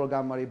several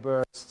gamma ray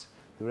bursts.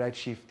 The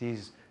redshift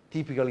is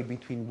typically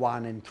between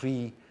 1 and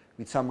 3,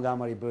 with some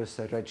gamma ray bursts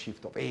at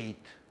redshift of 8,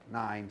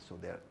 9, so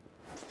they're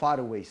far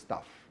away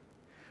stuff.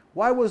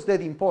 Why was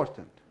that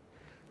important?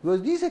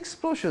 Because these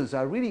explosions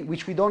are really,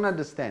 which we don't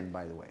understand,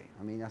 by the way.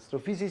 I mean,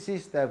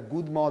 astrophysicists have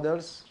good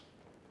models.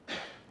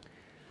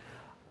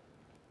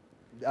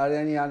 Are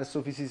there any other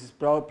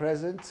astrophysicists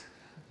present?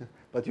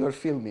 But you're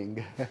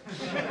filming.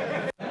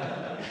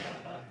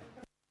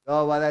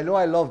 No, but I know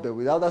I love them.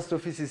 Without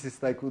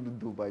astrophysicists, I couldn't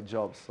do my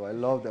job, so I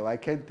love them. I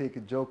can't take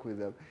a joke with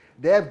them.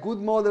 They have good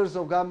models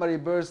of gamma ray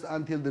burst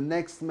until the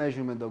next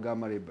measurement of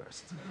gamma ray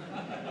burst.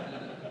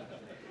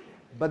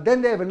 But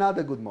then they have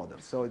another good model,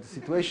 so the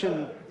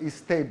situation is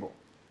stable.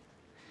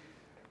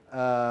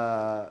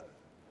 But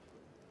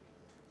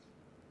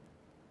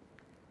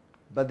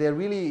they're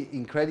really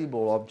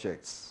incredible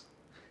objects.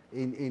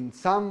 In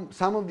some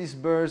of these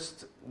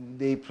bursts,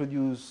 they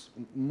produce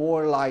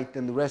more light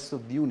than the rest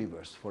of the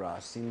universe for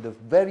us in the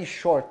very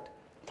short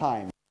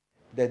time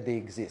that they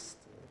exist.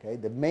 Okay?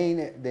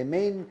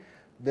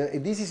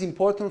 This is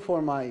important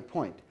for my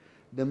point.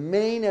 The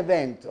main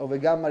event of a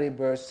gamma ray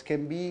burst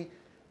can be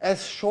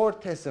as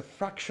short as a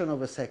fraction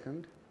of a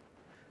second,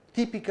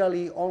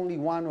 typically only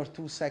 1 or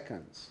 2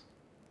 seconds.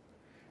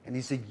 And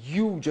it's a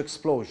huge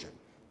explosion.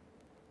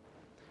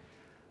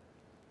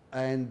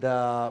 And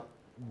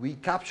we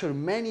capture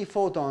many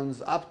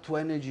photons up to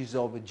energies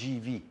of a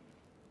GeV,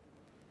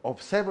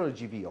 of several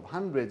GeV, of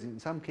hundreds, in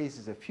some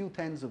cases a few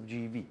tens of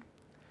GeV,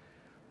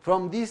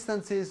 from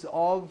distances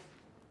of,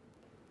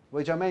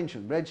 which I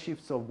mentioned,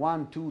 redshifts of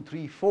 1, 2,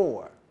 3,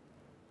 4.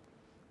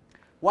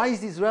 Why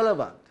is this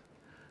relevant?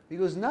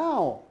 Because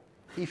now,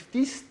 if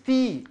this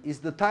t is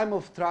the time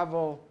of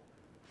travel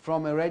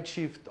from a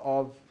redshift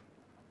of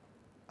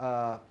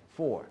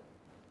 4,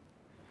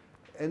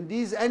 and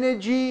this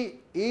energy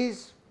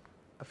is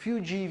a few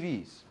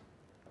GeVs,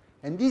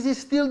 and this is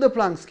still the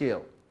Planck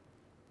scale,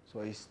 so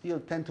it's still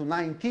 10 to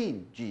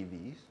 19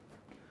 GeVs,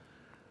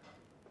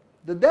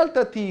 the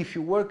delta t, if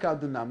you work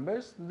out the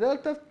numbers, the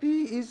delta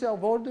t is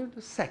of order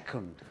the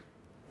second.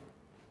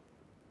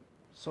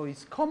 So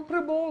it's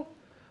comparable.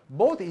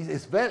 Both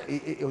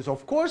it was,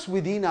 of course,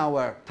 within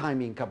our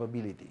timing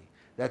capability.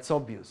 That's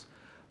obvious.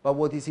 But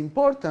what is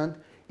important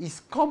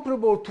is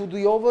comparable to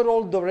the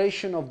overall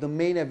duration of the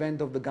main event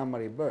of the gamma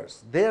ray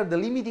burst. There, the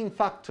limiting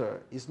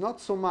factor is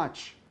not so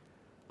much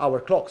our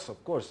clocks.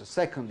 Of course, a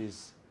second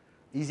is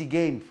easy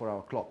game for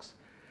our clocks.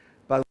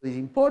 But what is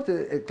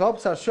important,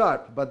 clocks are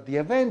sharp, but the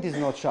event is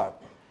not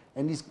sharp.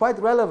 And it's quite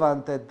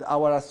relevant that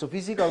our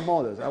astrophysical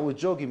models, I was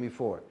joking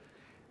before,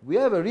 we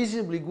have a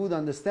reasonably good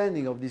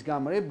understanding of this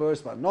gamma ray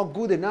burst, but not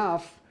good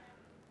enough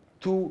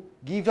to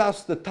give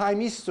us the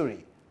time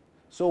history.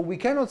 So we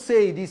cannot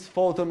say this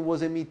photon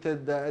was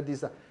emitted at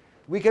this time.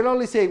 We can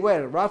only say,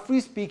 well, roughly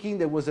speaking,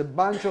 there was a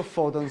bunch of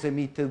photons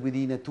emitted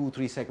within a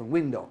 2-3 second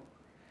window.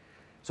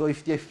 So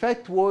if the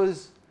effect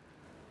was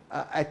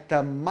at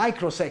a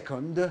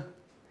microsecond,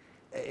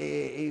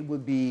 it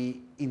would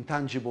be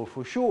intangible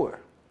for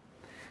sure.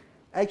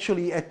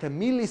 Actually, at a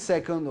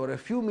millisecond or a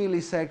few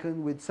milliseconds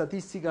with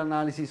statistical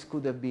analysis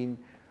could have been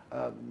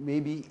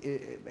maybe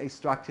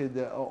extracted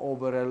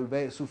over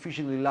a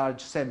sufficiently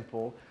large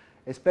sample,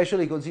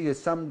 especially considering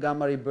some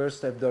gamma ray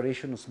bursts have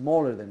duration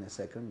smaller than a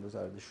second. Those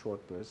are the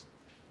short bursts.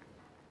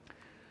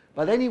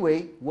 But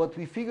anyway, what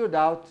we figured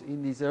out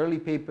in these early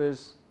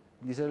papers,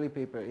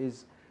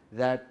 is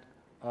that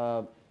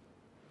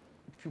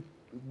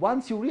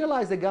once you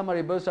realize that gamma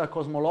ray bursts are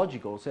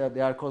cosmological, so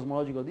they are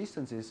cosmological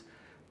distances,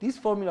 this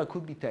formula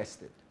could be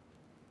tested.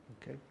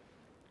 Okay.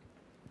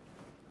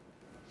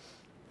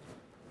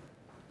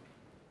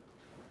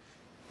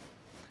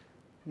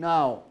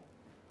 Now,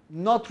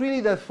 not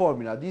really that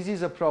formula. This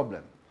is a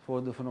problem for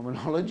the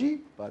phenomenology,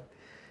 but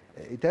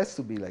it has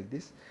to be like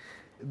this.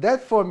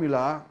 That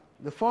formula,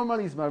 the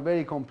formalisms are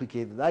very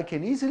complicated. I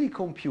can easily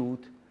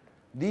compute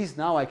this.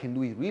 Now I can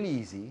do it really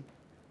easy,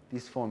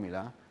 this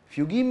formula. If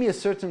you give me a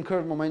certain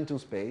curved momentum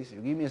space,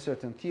 you give me a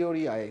certain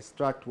theory, I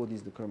extract what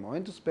is the curved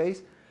momentum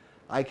space,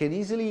 I can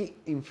easily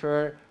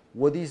infer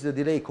what is the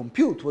delay,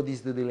 compute what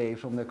is the delay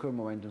from the curved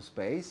momentum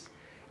space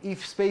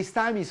if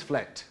space-time is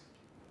flat.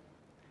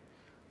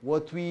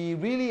 What we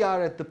really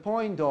are at the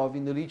point of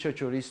in the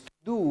literature is to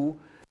do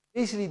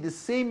basically the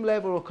same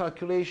level of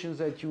calculations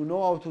that you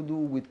know how to do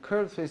with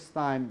curved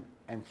space-time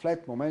and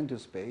flat momentum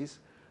space,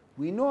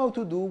 we know how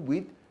to do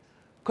with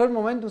curved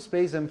momentum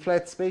space and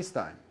flat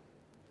space-time.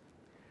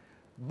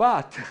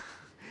 But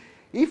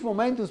if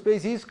momentum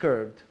space is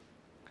curved,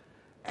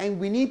 and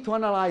we need to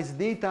analyze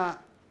data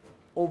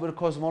over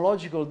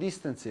cosmological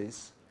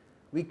distances,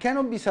 we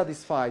cannot be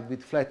satisfied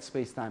with flat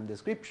space-time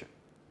description.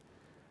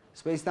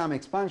 Space-time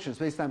expansion,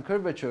 space-time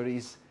curvature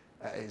is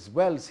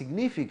well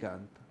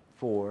significant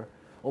for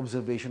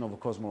observation of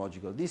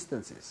cosmological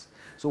distances.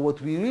 So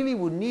what we really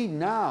would need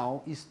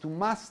now is to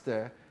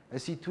master a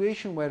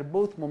situation where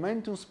both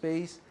momentum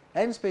space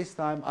and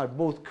space-time are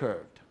both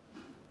curved.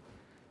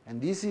 And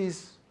this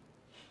is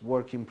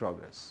work in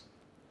progress.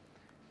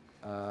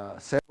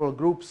 Several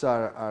groups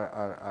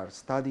are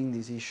studying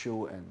this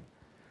issue,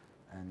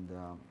 and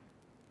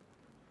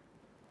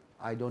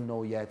I don't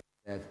know yet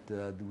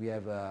that we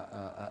have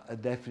a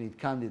definite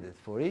candidate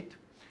for it.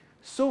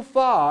 So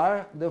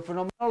far, the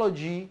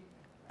phenomenology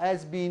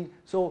has been,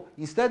 so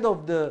instead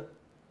of the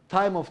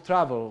time of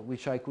travel,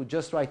 which I could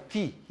just write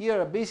t,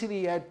 here I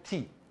basically add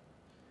t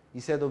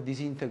instead of this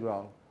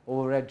integral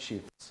over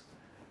redshifts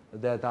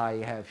that I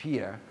have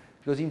here.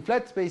 Because in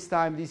flat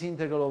space-time, this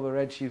integral over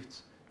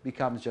redshifts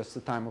becomes just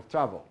the time of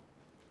travel.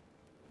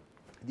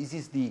 This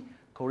is the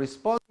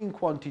corresponding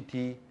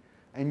quantity,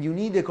 and you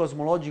need a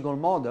cosmological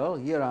model.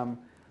 Here I'm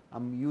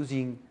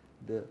using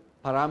the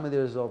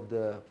parameters of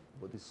the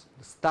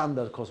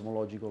standard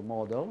cosmological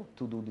model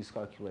to do this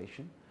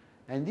calculation.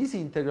 And this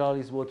integral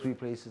is what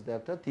replaces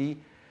delta t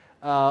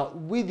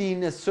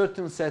within a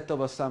certain set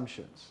of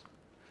assumptions,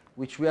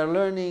 which we are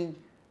learning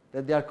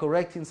that they are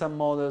correct in some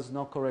models,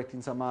 not correct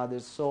in some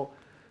others. So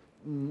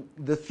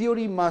the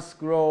theory must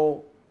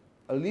grow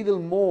a little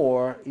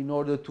more in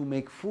order to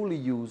make full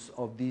use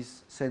of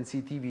this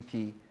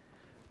sensitivity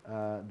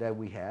that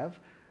we have.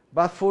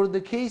 But for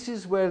the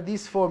cases where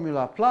this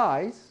formula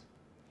applies,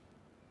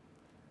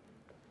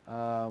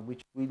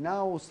 which we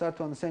now start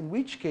to understand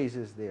which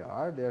cases they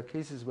are. There are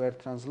cases where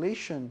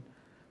translation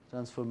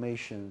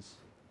transformations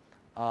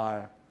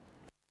have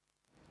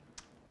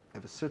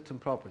a certain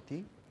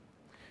property.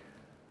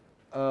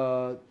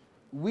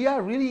 We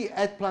are really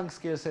at Planck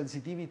scale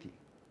sensitivity.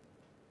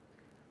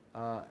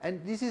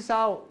 And this is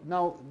how,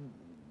 now,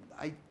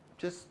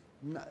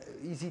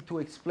 easy to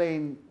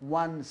explain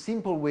one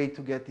simple way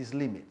to get these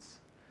limits.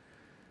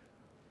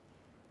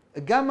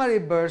 A gamma ray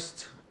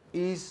burst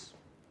is,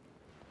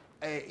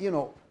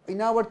 in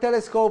our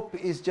telescope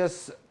is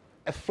just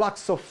a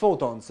flux of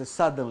photons, a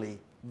suddenly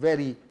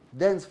very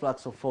dense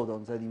flux of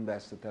photons that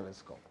invests the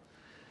telescope.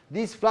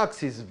 This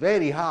flux is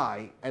very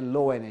high and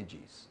low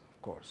energies,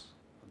 of course.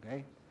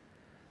 Okay?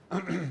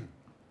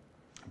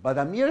 But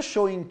I'm here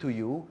showing to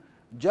you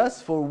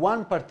just for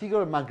one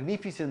particular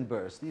magnificent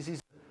burst. This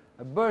is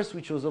a burst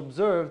which was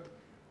observed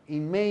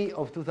in May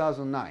of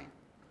 2009.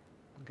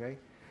 Okay?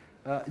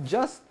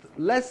 Just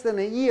less than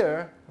a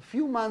year, a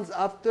few months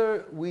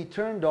after we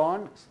turned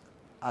on,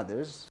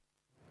 others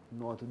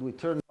know what to do, we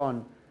turned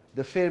on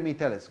the Fermi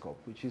telescope,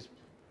 which is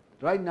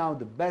right now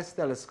the best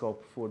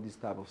telescope for this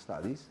type of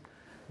studies.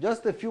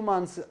 Just a few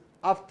months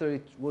after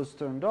it was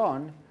turned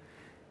on,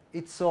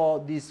 it saw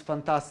this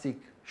fantastic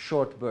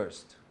short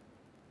burst.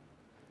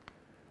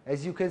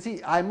 As you can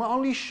see, I'm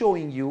only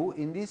showing you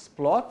in this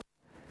plot,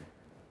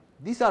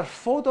 these are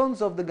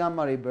photons of the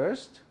gamma ray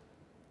burst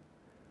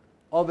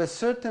of a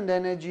certain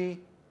energy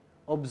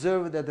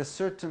observed at a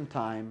certain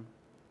time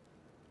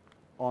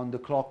on the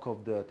clock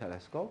of the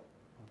telescope.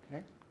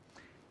 Okay?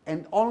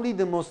 And only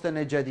the most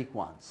energetic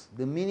ones.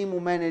 The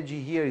minimum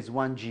energy here is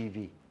 1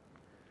 GeV.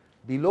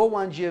 Below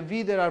 1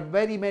 GeV there are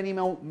very many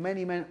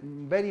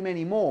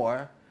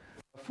more.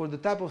 For the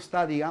type of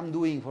study I'm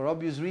doing, for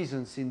obvious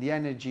reasons, since the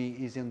energy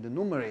is in the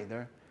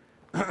numerator,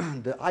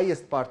 the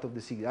highest part of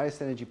the signal,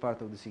 highest energy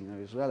part of the signal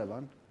is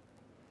relevant.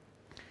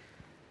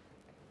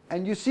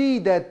 And you see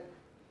that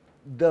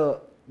the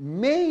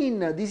main,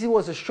 this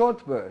was a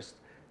short burst,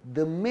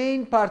 the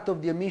main part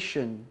of the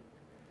emission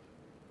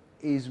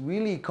is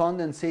really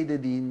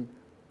condensated in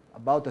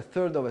about a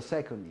third of a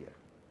second here.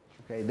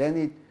 Okay, then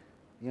it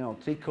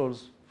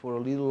trickles for a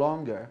little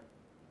longer,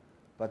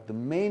 but the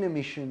main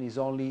emission is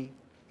only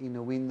in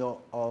a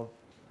window of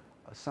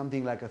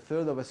something like a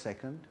third of a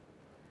second.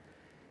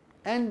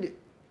 And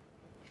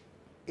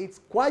it's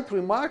quite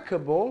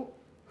remarkable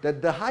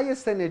that the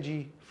highest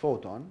energy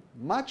photon,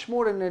 much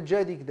more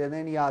energetic than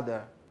any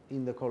other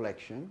in the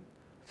collection,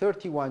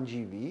 31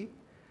 GeV,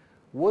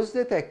 was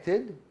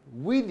detected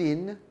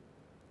within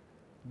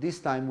this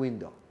time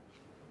window.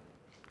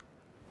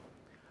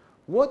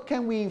 What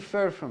can we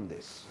infer from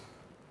this?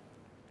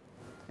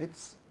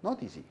 It's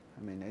not easy.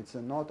 I mean, it's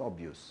not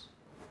obvious.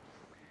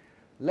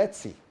 Let's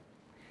see.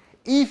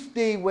 If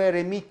they were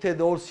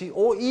emitted also,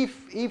 or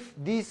if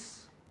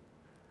this,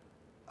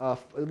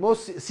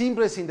 most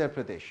simplest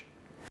interpretation,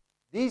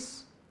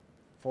 this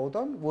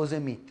photon was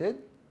emitted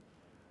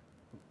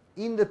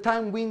in the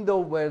time window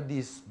where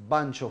this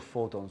bunch of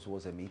photons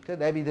was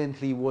emitted,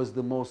 evidently was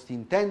the most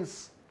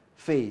intense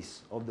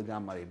phase of the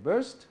gamma ray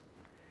burst.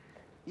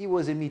 It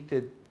was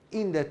emitted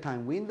in that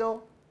time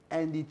window,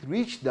 and it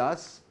reached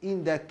us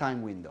in that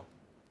time window.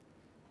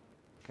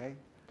 Okay?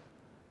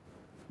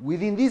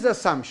 Within this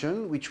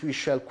assumption, which we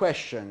shall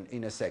question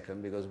in a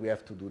second because we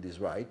have to do this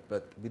right,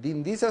 but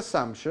within this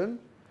assumption,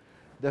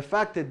 the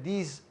fact that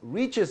this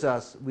reaches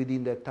us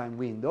within that time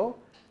window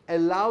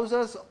allows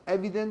us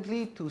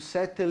evidently to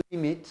set a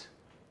limit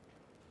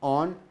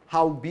on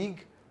how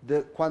big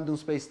the quantum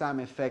space-time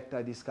effect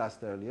I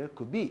discussed earlier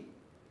could be.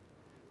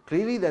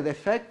 Clearly that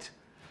effect,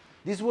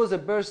 this was a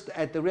burst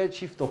at a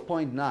redshift of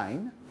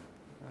 0.9,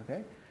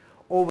 okay,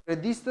 over a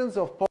distance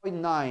of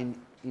 0.9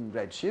 in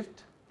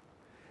redshift.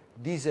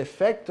 This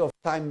effect of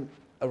time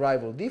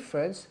arrival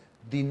difference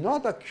did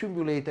not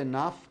accumulate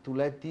enough to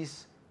let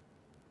this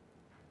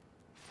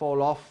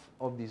fall off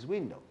of this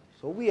window.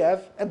 So we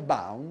have a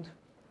bound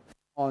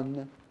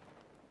on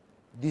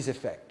this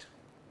effect.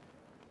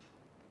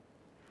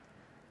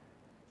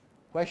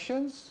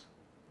 Questions?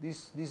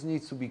 This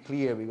needs to be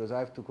clear because I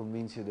have to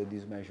convince you that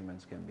these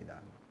measurements can be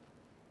done.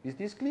 Is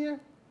this clear?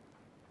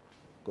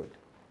 Good.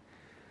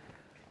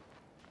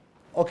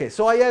 Okay,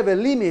 so I have a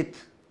limit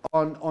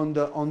on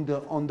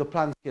the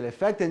Planck-scale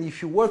effect, and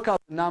if you work out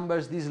the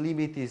numbers, this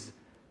limit is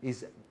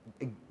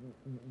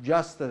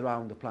just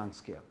around the Planck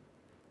scale.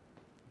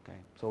 Okay,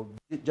 so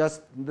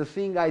just the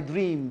thing I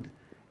dreamed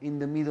in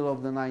the middle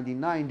of the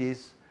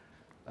 1990s,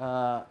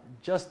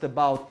 just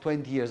about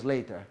 20 years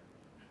later,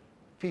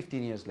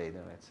 15 years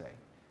later, let's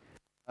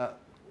say,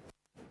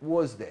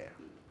 was there.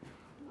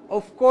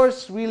 Of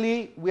course,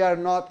 really, we are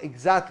not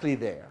exactly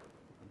there,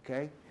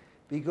 okay?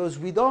 Because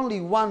with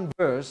only one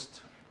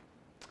burst,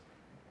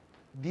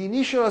 the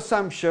initial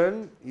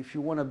assumption, if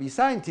you want to be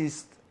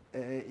scientist,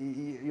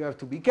 you have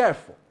to be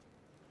careful,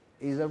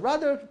 is a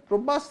rather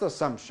robust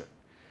assumption.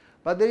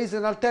 But there is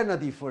an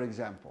alternative, for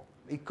example.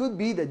 It could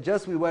be that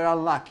just we were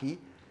unlucky.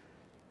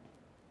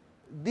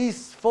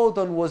 This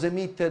photon was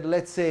emitted,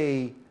 let's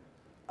say,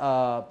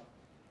 a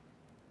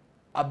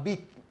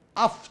bit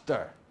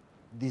after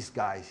these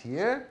guys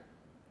here,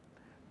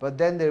 but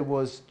then there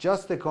was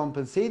just a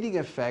compensating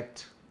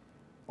effect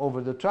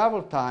over the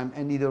travel time,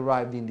 and it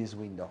arrived in this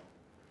window.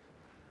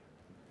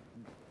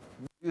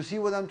 You see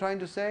what I'm trying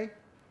to say?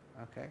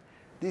 Okay.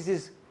 This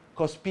is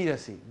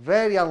conspiracy.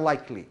 Very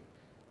unlikely.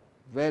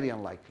 Very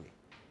unlikely.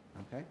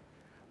 Okay.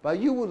 But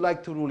you would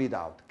like to rule it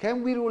out.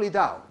 Can we rule it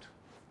out?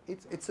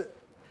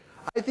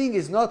 I think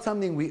it's not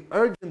something we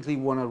urgently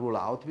want to rule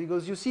out,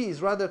 because you see,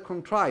 it's rather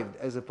contrived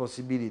as a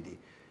possibility.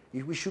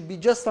 If we should be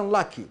just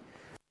unlucky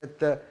that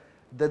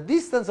the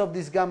distance of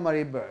this gamma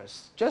ray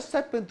burst just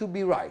happened to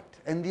be right,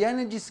 and the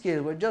energy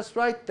scale were just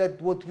right,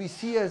 that what we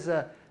see as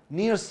a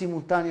near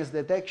simultaneous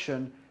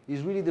detection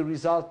is really the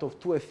result of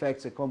two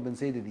effects that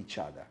compensated each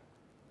other.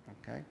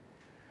 Okay?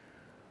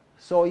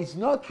 So it's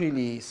not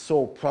really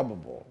so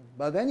probable.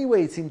 But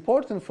anyway, it's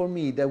important for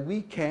me that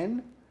we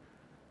can,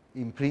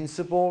 in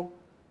principle,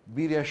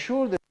 be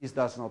reassured that this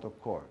does not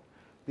occur.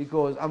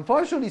 Because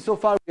unfortunately, so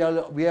far,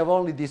 we have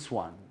only this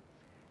one.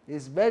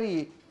 It's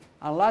very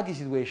unlucky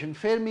situation.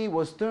 Fermi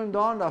was turned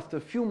on after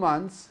a few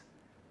months,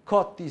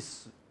 caught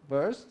this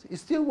burst.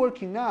 It's still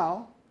working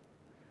now.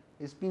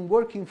 It's been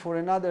working for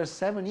another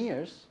 7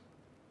 years.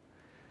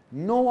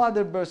 No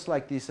other burst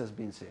like this has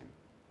been seen,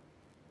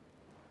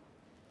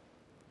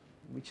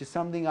 which is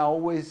something I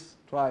always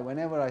try.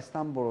 Whenever I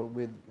stumble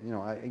with,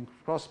 I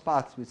cross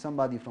paths with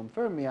somebody from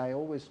Fermi, I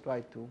always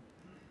try to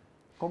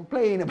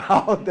complain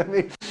about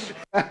them.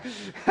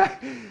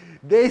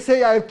 They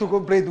say I have to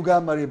complain to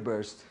gamma ray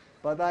burst,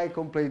 but I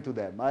complain to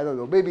them. I don't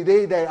know.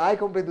 Maybe I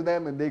complain to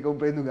them and they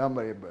complain to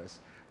gamma ray burst.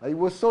 But it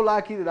was so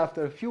lucky that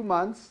after a few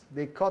months,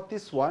 they caught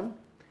this one,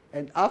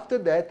 and after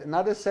that,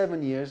 another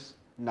 7 years,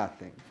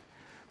 nothing.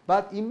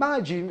 But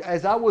imagine,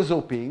 as I was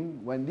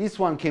hoping, when this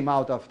one came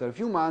out after a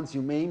few months,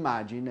 you may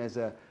imagine, as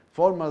a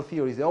formal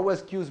theorist, they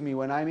always accuse me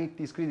when I make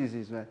this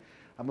criticism,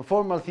 I'm a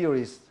formal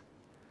theorist,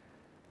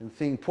 and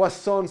think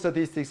Poisson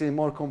statistics is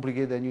more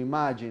complicated than you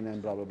imagine,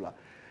 and blah, blah, blah.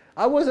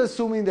 I was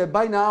assuming that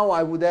by now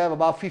I would have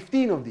about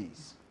 15 of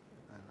these.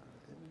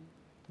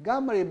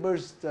 Gamma ray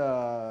bursts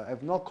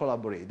have not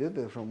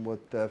collaborated, from what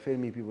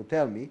Fermi people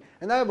tell me,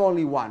 and I have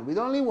only one. With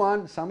only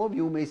one, some of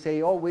you may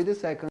say, oh, wait a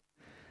second,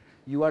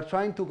 you are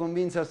trying to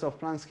convince us of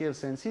Planck scale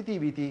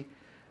sensitivity,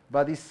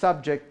 but it's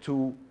subject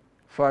to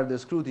further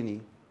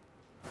scrutiny.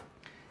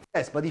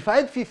 Yes, but if I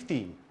had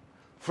 15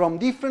 from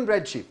different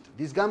redshift,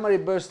 these gamma ray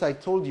bursts, I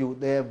told you,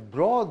 they have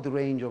broad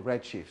range of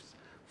redshifts,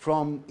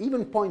 from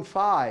even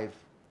 0.5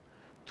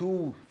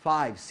 to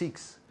 5,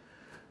 6.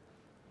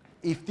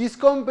 If this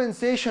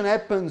compensation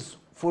happens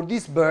for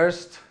this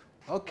burst,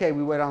 okay,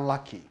 we were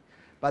unlucky.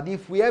 But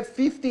if we have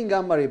 15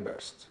 gamma ray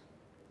bursts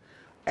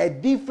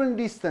at different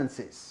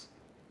distances,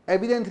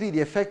 evidently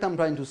the effect I'm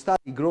trying to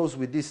study grows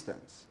with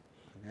distance.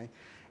 Okay?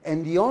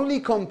 And the only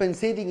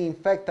compensating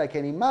effect I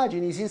can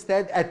imagine is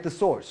instead at the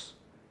source.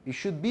 It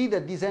should be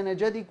that this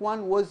energetic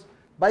one was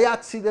by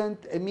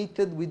accident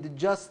emitted with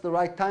just the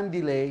right time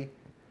delay.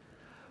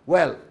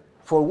 Well,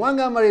 for one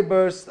gamma ray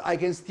burst, I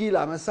can still,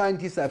 I'm a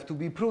scientist, I have to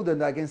be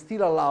prudent, I can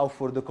still allow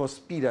for the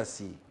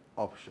conspiracy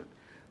option.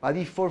 But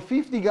if for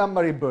 50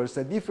 gamma ray bursts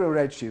at different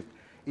redshift,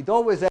 it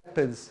always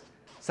happens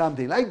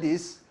something like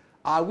this,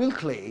 I will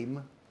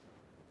claim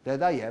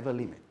that I have a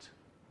limit.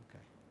 Okay.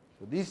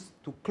 So this,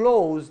 to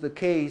close the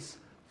case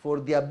for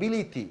the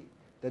ability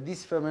that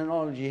this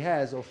phenomenology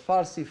has of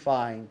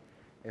falsifying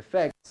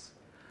effects,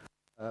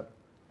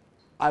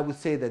 I would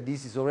say that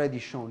this is already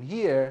shown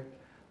here.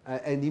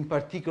 And in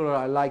particular,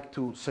 I like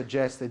to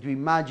suggest that you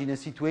imagine a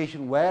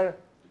situation where,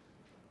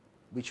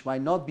 which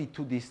might not be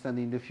too distant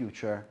in the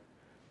future,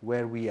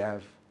 where we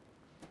have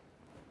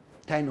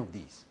 10 of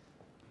these.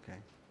 Okay.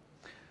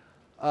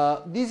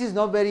 This is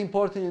not very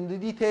important in the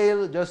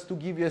detail, just to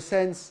give you a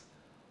sense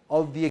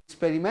of the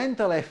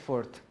experimental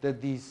effort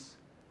that this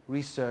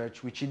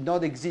research, which did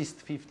not exist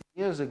 15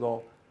 years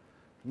ago,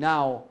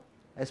 now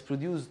has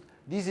produced.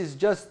 This is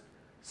just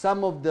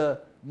some of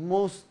the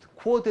most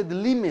quoted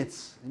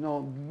limits.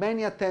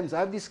 Many attempts.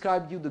 I've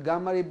described you the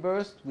gamma ray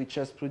burst, which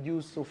has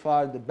produced so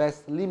far the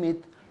best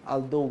limit,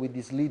 although with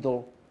this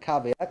little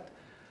caveat.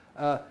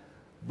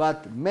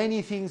 but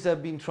many things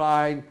have been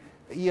tried.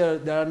 Here,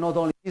 there are not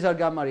only, these are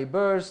gamma ray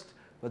bursts,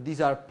 but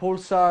these are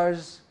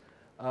pulsars,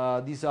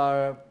 these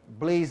are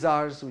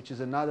blazars, which is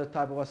another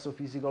type of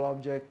astrophysical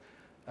object,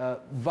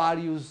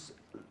 various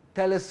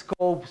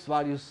telescopes,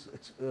 various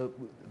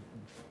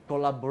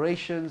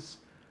collaborations.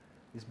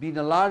 It's been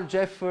a large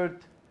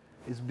effort.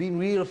 It's been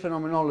real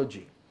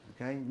phenomenology.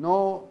 Okay,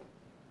 no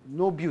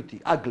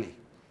beauty, ugly,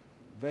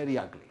 very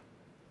ugly,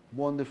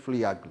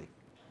 wonderfully ugly.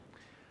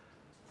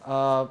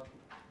 The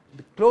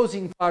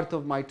closing part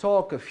of my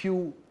talk, a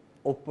few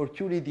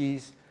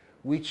opportunities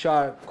which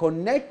are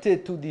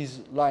connected to this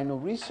line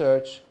of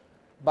research,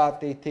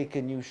 but they take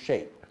a new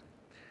shape.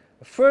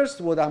 First,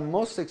 what I'm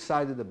most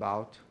excited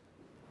about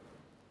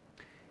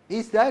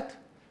is that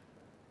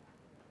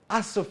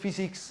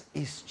astrophysics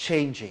is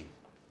changing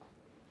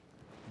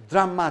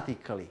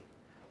dramatically.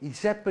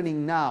 It's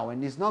happening now,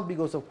 and it's not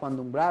because of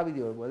quantum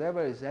gravity or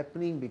whatever. It's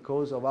happening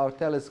because of our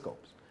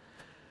telescopes.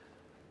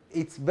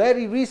 It's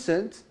very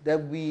recent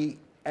that we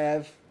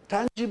have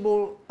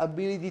tangible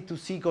ability to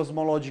see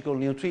cosmological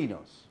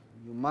neutrinos.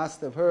 You must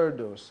have heard,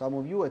 or some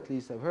of you at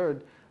least have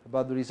heard,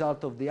 about the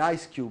result of the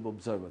IceCube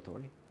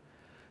observatory,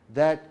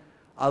 that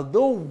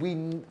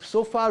although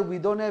so far we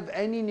don't have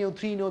any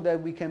neutrino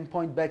that we can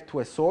point back to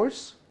a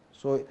source,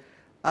 so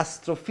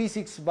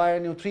astrophysics via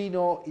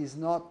neutrino is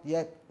not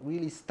yet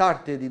really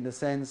started in the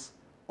sense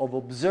of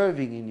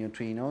observing in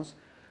neutrinos,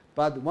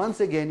 but once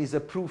again is a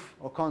proof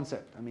of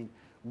concept. I mean,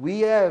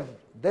 we have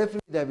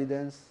definite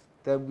evidence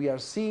that we are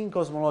seeing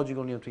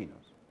cosmological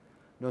neutrinos,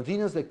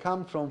 neutrinos that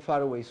come from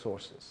faraway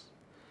sources.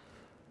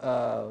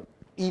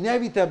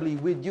 Inevitably,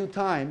 with due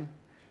time,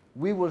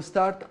 we will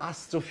start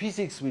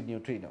astrophysics with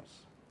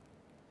neutrinos,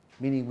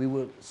 meaning we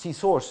will see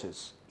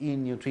sources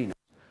in neutrinos,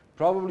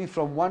 probably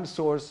from one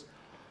source,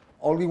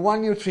 only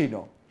one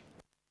neutrino.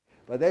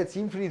 But that's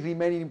infinitely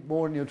many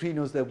more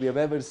neutrinos than we have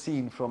ever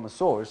seen from a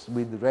source,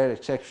 with rare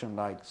exception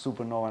like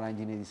supernova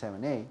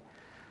 1987A.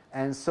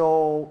 And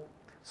so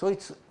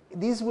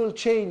this will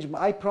change,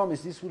 I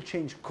promise, this will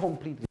change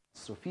completely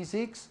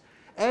astrophysics.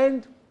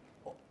 And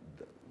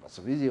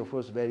astrophysics, of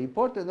course, very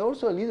important.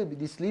 Also, a little bit,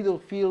 this little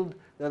field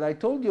that I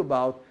told you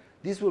about,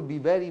 this will be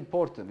very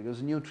important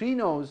because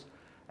neutrinos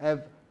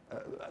have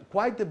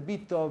quite a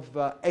bit of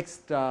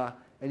extra,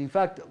 and in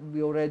fact,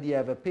 we already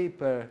have a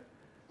paper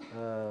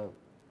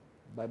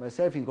by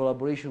myself in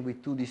collaboration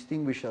with two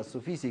distinguished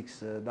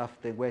astrophysics,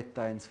 Dafne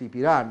Guetta and Svi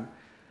Piran,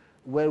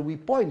 where we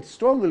point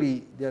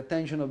strongly the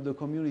attention of the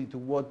community to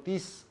what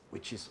this,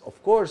 which is,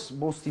 of course,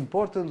 most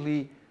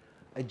importantly,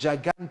 a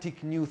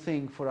gigantic new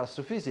thing for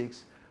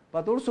astrophysics,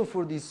 but also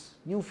for this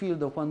new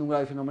field of quantum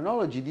gravity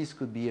phenomenology, this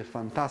could be a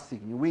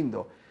fantastic new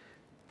window.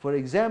 For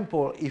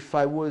example, if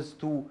I was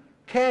to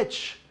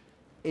catch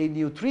a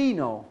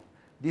neutrino,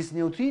 these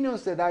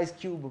neutrinos that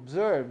IceCube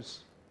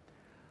observes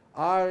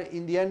are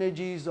in the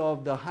energies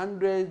of the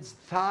hundreds,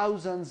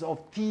 thousands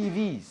of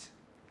TeVs.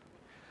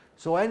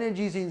 So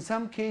energies in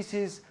some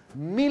cases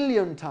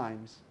million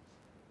times,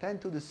 10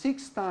 to the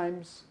 6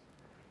 times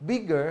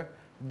bigger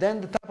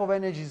than the type of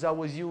energies I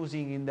was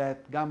using in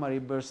that gamma ray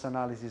burst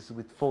analysis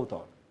with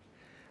photon.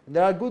 And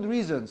there are good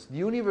reasons. The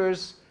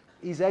universe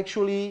is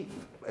actually,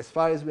 as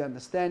far as we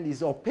understand,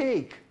 is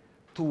opaque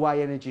to high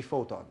energy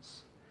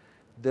photons.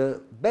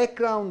 The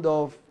background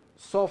of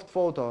soft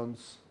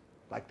photons,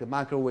 like the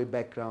microwave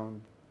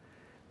background,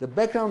 the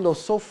background of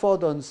soft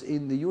photons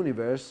in the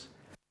universe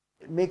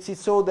makes it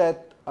so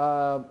that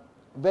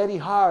very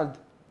hard,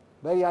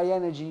 very high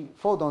energy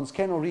photons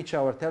cannot reach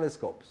our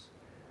telescopes.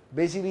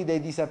 Basically, they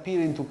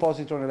disappear into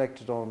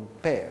positron-electron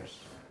pairs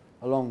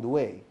along the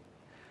way.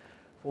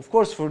 Of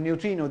course, for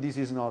neutrino, this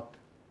is not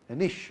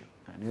an issue.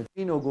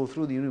 Neutrino go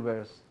through the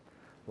universe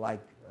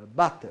like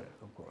butter,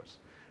 of course.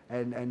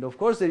 And of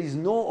course, there is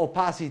no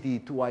opacity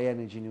to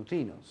high-energy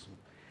neutrinos.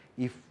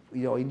 If,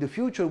 in the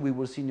future, we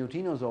will see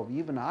neutrinos of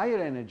even higher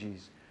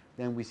energies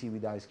than we see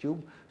with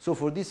IceCube. So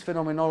for this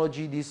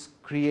phenomenology, this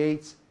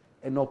creates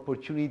an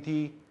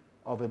opportunity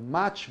of a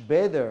much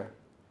better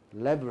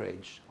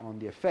leverage on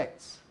the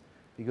effects.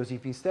 Because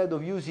if instead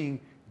of using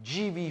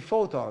GeV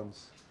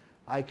photons,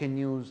 I can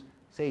use,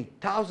 say,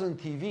 1,000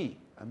 TeV,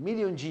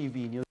 1,000,000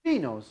 GeV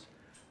neutrinos,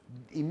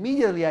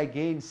 immediately I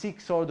gain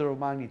 6 order of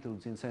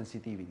magnitudes in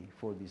sensitivity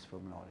for this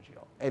phenomenology,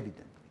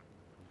 evidently.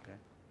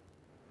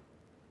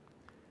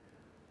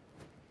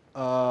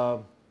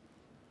 Okay?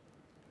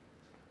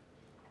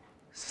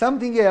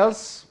 Something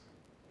else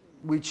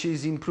which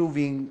is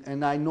improving,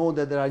 and I know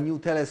that there are new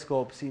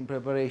telescopes in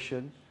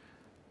preparation.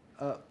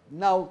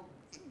 Now,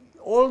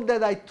 all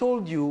that I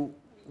told you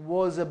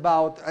was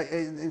about,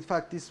 in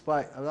fact, this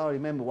why I don't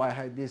remember why I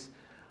had this.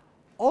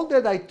 All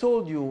that I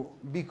told you,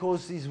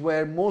 because is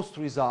where most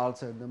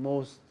results and the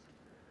most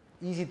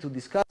easy to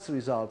discuss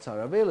results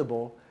are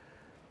available,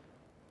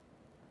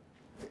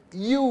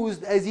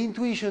 used as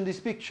intuition this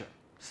picture,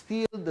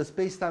 still the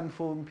space-time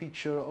foam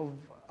picture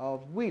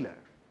of Wheeler.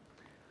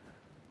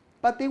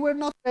 But they were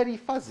not very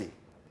fuzzy,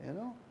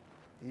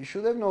 You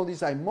should have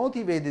noticed I'm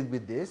motivated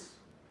with this,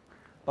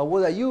 but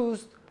what I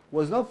used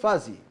was not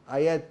fuzzy.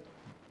 I had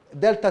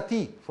delta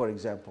t, for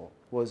example,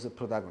 was the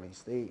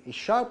protagonist, a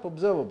sharp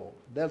observable,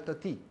 delta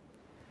t.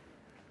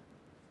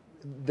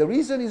 The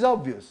reason is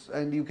obvious,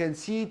 and you can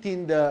see it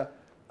in the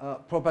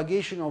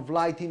propagation of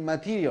light in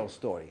material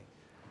story.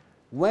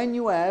 When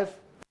you have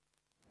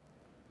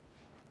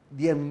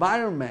the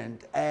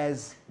environment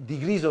as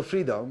degrees of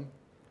freedom,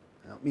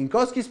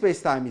 Minkowski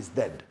spacetime is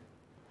dead.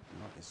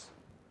 It's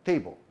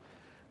stable.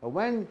 But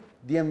when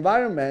the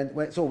environment,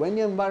 when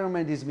the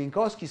environment is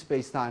Minkowski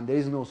spacetime, there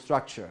is no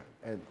structure,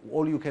 and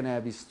all you can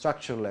have is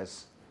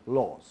structureless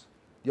laws.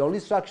 The only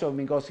structure of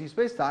Minkowski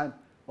spacetime,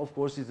 of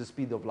course, is the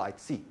speed of light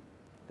c.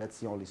 That's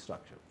the only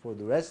structure. For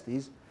the rest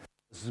is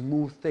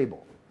smooth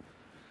table.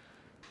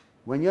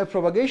 When you have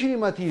propagation in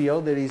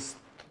material, there is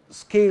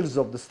scales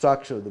of the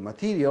structure of the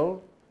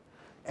material,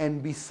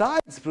 and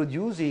besides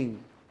producing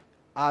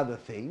other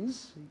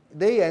things,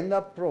 they end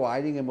up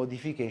providing a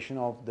modification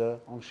of the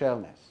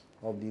on-shellness,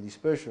 of the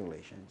dispersion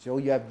relation. So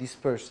you have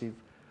dispersive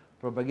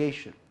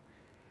propagation.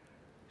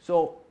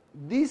 So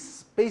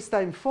this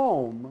spacetime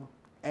foam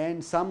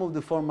and some of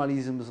the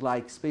formalisms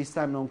like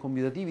spacetime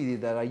non-commutativity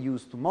that are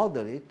used to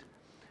model it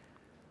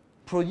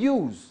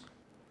produce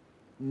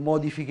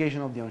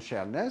modification of the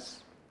on-shellness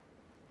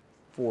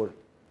for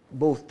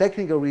both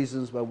technical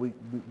reasons,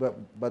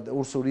 but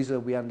also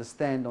reasons we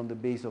understand on the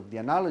basis of the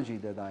analogy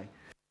that I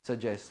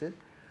suggested.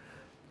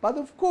 But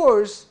of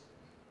course,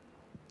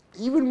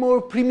 even more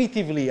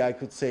primitively, I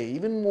could say,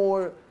 even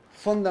more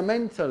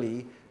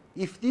fundamentally,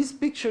 if this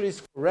picture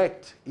is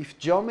correct, if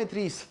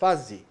geometry is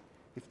fuzzy,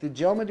 if the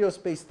geometry of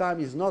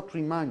space-time is not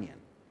Riemannian,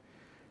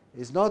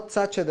 is not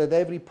such that at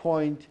every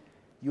point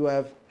you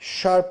have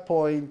sharp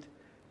point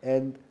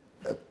and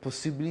a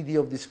possibility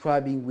of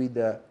describing with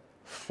a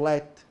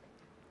flat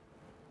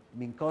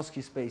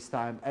Minkowski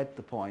spacetime at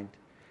the point,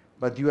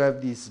 but you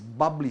have this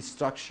bubbly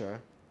structure,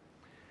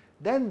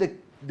 then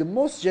the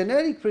most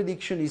generic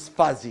prediction is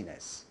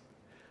fuzziness.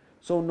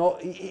 So, no,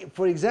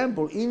 for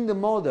example, in the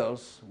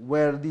models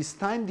where these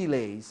time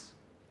delays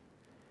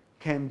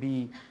can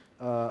be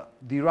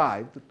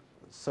derived,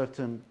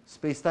 certain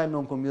space-time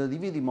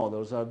non-commutativity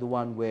models are the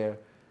one where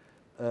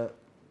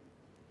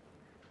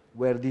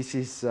this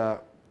is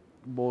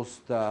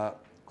most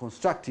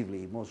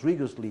constructively, most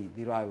rigorously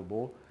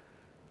derivable.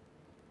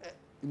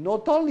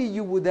 Not only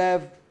you would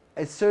have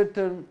a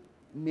certain,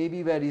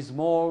 maybe very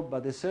small,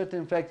 but a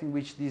certain fact in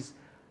which this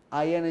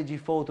high energy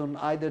photon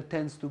either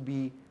tends to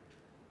be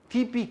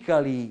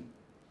typically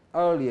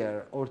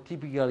earlier or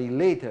typically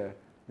later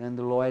than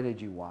the low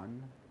energy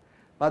one,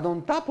 but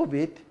on top of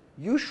it,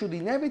 you should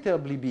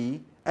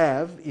inevitably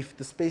have, if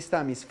the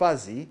space-time is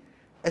fuzzy,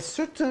 a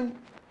certain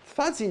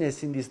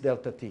fuzziness in this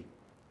delta t.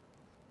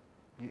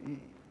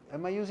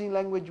 Am I using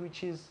language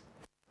which is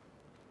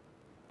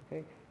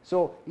okay?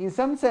 So in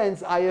some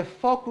sense, I have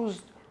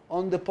focused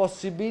on the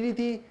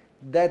possibility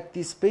that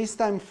the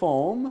space-time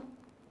foam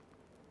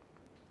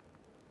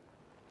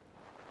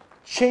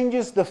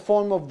changes the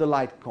form of the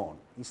light cone.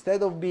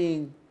 Instead of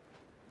being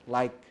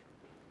like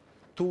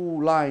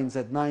two lines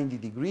at 90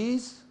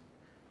 degrees,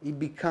 it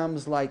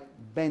becomes like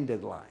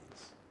bended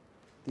lines.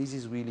 This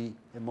is really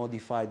a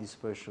modified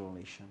dispersion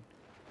relation,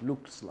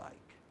 looks like.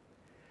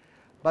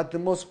 But the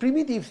most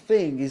primitive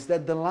thing is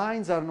that the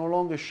lines are no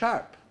longer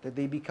sharp, that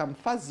they become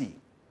fuzzy.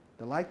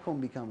 The light cone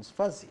becomes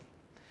fuzzy.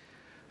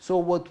 So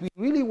what we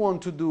really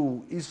want to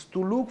do is to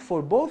look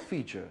for both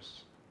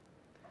features,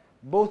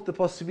 both the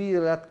possibility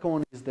that light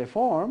cone is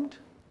deformed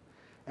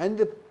and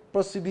the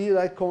possibility that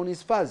light cone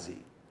is fuzzy.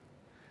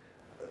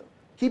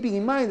 Keeping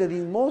in mind that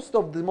in most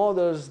of the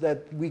models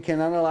that we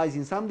can analyze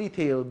in some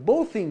detail,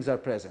 both things are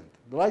present.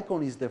 The light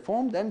cone is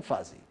deformed and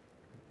fuzzy.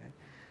 Okay?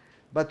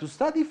 But to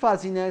study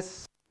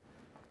fuzziness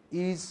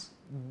is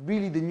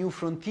really the new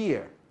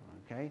frontier.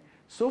 Okay?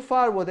 So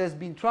far what has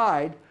been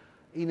tried,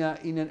 in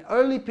an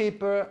early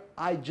paper,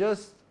 I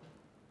just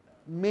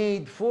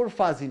made for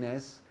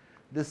fuzziness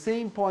the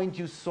same point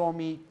you saw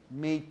me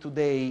make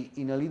today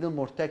in a little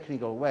more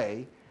technical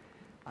way.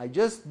 I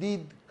just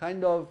did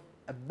kind of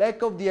a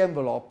back of the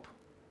envelope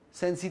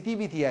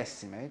sensitivity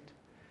estimate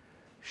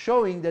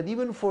showing that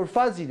even for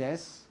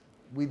fuzziness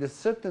with a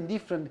certain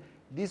different,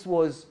 this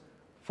was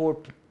for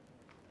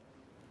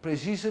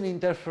precision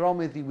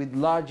interferometry with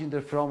large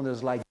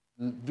interferometers like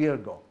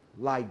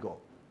LIGO,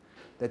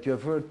 that you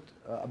have heard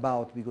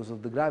about because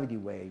of the gravity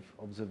wave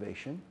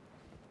observation.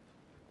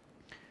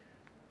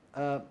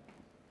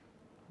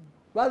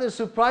 Rather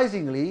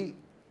surprisingly,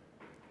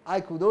 I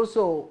could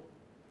also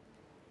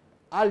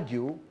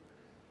argue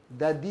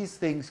that these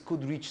things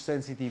could reach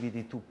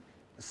sensitivity to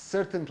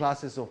certain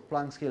classes of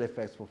Planck-scale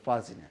effects for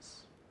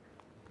fuzziness.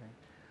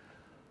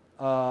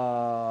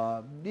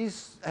 Okay.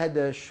 This had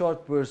a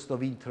short burst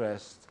of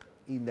interest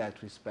in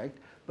that respect,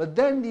 but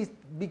then this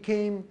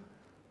became,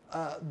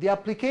 the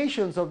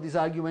applications of this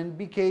argument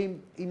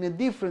became in a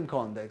different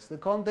context, the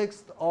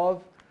context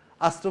of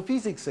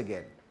astrophysics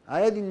again.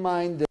 I had in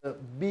mind the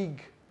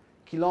big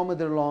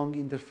kilometer-long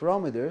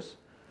interferometers,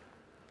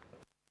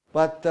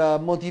 but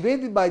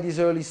motivated by these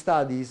early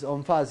studies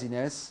on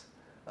fuzziness,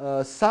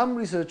 some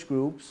research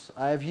groups,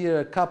 I have here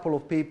a couple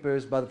of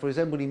papers, but for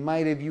example in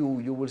my review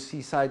you will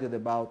see cited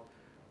about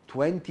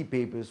 20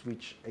 papers,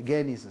 which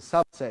again is a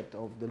subset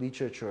of the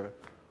literature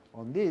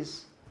on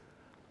this.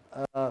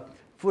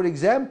 For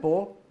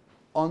example,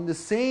 on the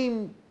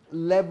same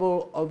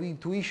level of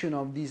intuition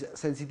of this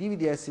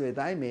sensitivity estimate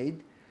I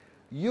made,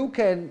 you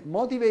can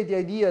motivate the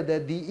idea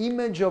that the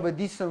image of a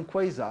distant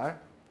quasar,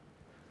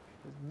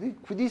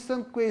 the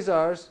distant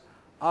quasars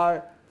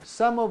are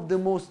some of the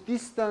most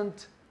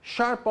distant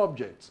sharp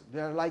objects. They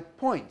are like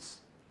points,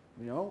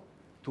 you know,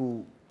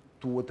 to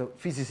what a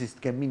physicist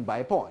can mean by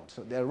a point.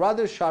 So they're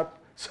rather sharp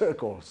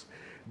circles,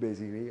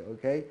 basically,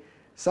 okay?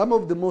 Some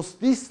of the most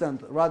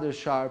distant, rather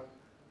sharp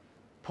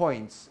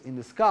points in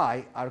the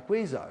sky are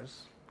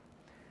quasars.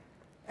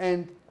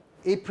 And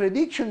a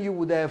prediction you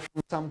would have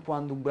from some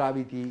quantum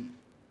gravity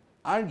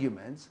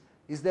arguments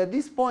is that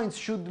these points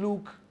should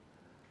look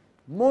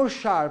more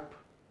sharp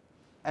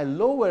and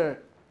lower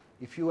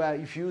if you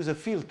use a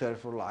filter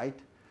for light.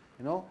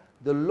 You know,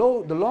 the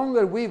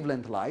longer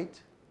wavelength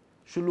light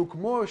should look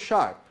more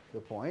sharp, the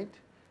point,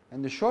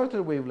 and the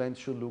shorter wavelength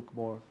should look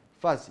more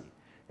fuzzy.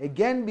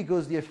 Again,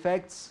 because the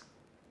effects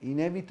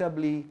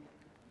inevitably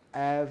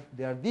there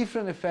are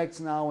different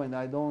effects now, and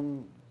I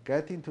don't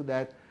get into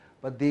that,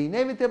 but they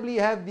inevitably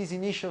have this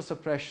initial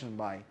suppression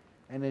by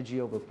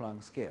energy over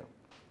Planck scale.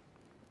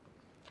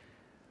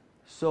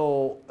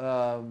 So,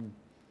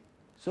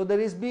 so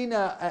there has been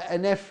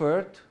an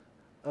effort.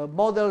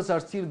 Models are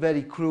still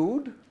very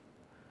crude,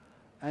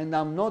 and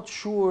I'm not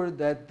sure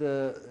that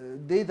the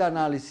data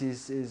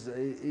analysis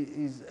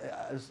is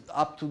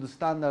up to the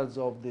standards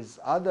of this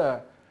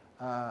other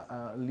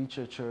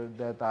literature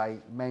that I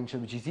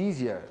mentioned, which is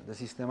easier. The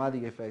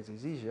systematic effects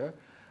is easier.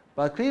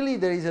 But clearly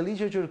there is a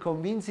literature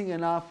convincing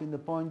enough in the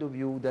point of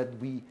view that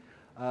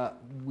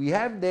we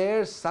have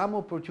there some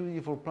opportunity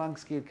for Planck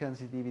scale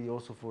sensitivity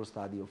also for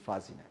study of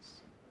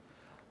fuzziness.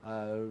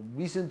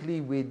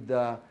 Recently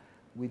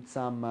with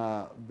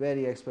some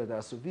very expert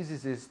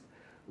astrophysicists,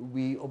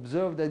 we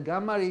observed that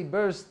gamma ray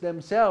bursts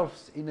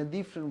themselves in a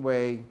different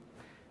way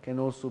can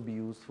also be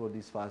used for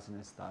this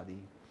fuzziness study.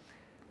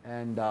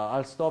 And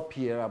I'll stop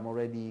here. I'm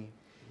already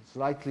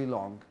slightly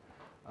long.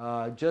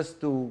 Just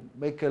to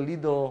make a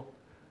little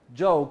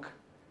joke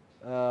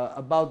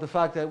about the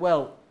fact that,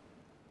 well,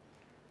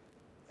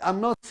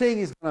 I'm not saying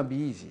it's going to be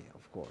easy,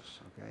 of course.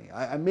 Okay?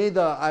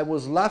 I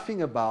was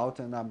laughing about,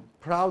 and I'm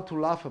proud to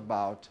laugh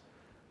about,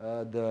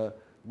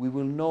 we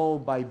will know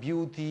by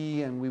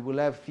beauty and we will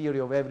have theory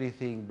of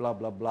everything, blah,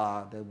 blah,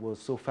 blah, that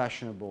was so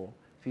fashionable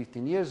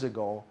 15 years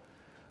ago.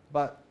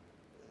 But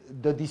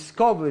the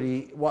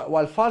discovery,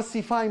 while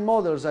falsifying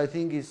models, I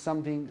think is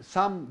something,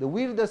 the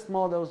weirdest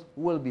models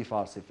will be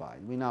falsified,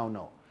 we now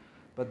know.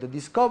 But the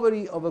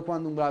discovery of a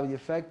quantum gravity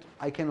effect,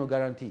 I cannot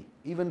guarantee,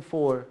 even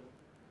for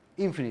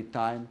infinite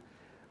time.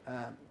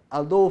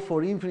 Although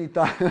for infinite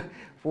time,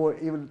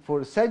 even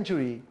for a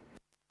century,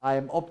 I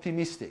am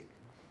optimistic.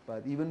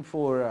 But even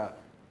for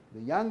the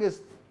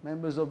youngest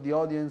members of the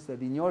audience,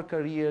 that in your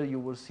career you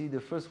will see the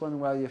first quantum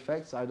gravity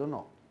effects, I don't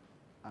know.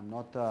 I'm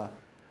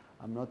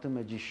not a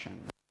magician.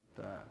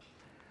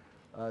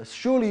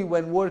 Surely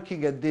when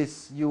working at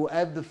this, you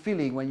have the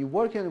feeling, when you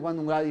work in a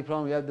quantum gravity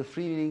problem, you have the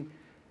feeling,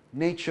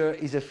 nature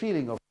is a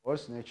feeling, of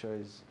course, nature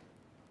is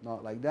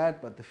not like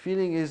that, but the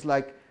feeling is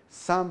like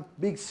some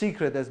big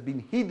secret has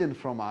been hidden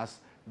from us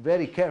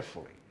very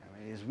carefully. I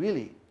mean, it's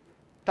really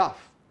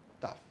tough.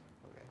 Okay?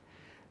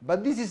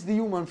 But this is the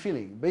human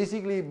feeling.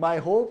 Basically, my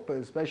hope,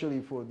 especially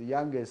for the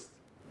youngest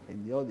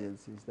in the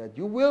audience, is that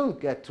you will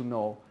get to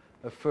know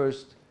a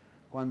first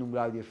quantum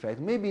gravity effect.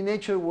 Maybe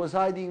nature was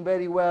hiding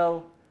very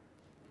well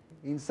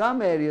in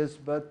some areas,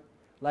 but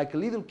like a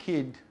little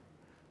kid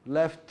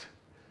left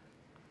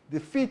the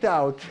feet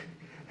out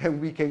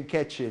and we can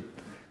catch it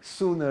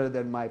sooner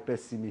than my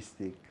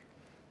pessimistic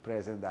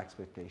present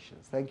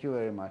expectations. Thank you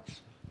very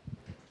much.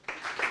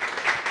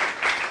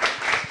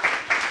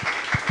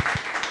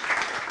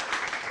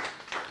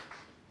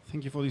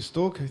 Thank you for this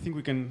talk. I think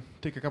we can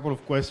take a couple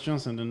of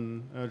questions, and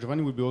then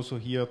Giovanni will be also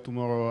here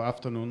tomorrow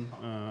afternoon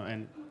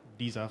and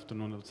this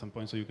afternoon at some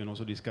point, so you can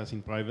also discuss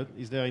in private.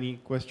 Is there any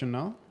question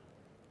now?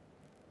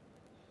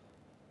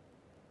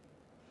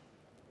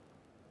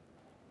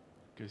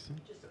 Christian?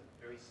 Just a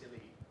very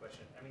silly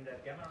question. I mean,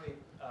 that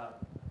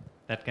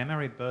gamma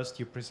ray burst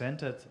you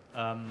presented,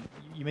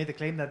 you made the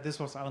claim that this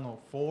was, I don't know,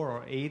 4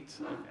 or 8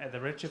 at the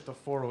redshift of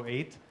 4 or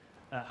 8.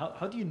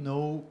 How do you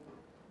know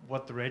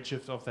what the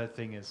redshift of that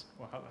thing is?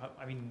 Or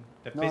I mean,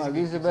 that no,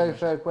 this is a very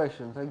fair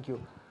question. Thank you.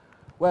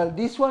 Well,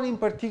 this one in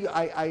particular,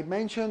 I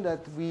mentioned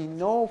that we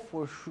know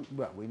for sure.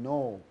 Well, we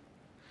know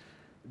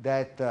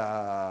that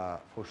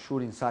for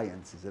sure in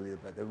science is a little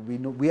better.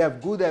 We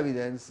have good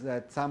evidence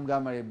that some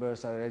gamma ray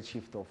bursts are a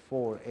redshift of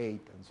 4, 8,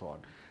 and so on.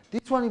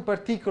 This one in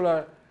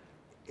particular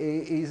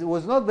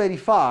was not very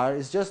far.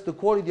 It's just the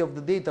quality of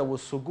the data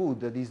was so good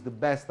that is the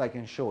best I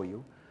can show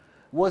you.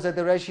 Was at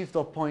a redshift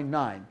of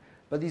 0.9.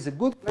 But it's a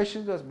good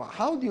question to ask, but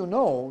how do you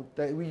know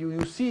that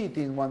you see it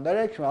in one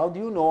direction? How do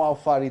you know how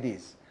far it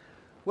is?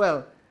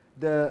 Well,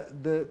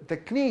 the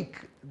technique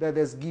that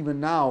is given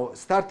now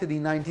started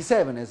in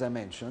 '97, as I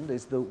mentioned.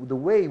 It's the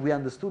way we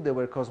understood they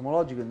were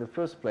cosmological in the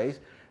first place.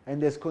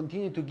 and has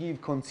continued to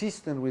give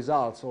consistent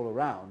results all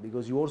around,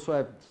 because you also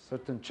have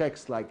certain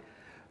checks like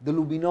the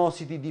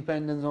luminosity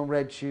dependence on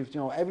redshift,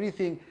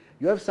 everything.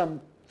 You have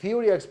some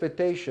theory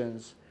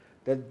expectations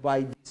that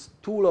by this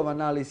tool of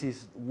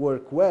analysis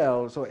work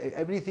well, so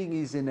everything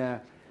is in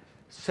a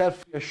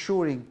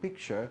self-reassuring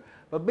picture.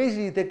 But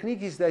basically the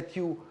technique is that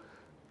you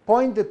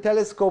point the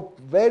telescope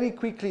very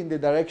quickly in the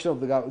direction of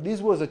the gamma.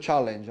 This was a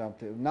challenge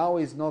until now,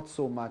 is not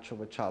so much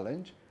of a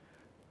challenge.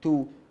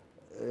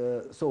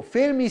 So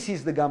Fermi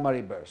sees the gamma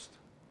ray burst,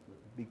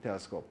 big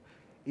telescope,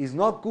 is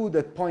not good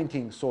at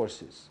pointing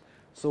sources.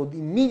 So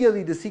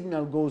immediately the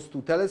signal goes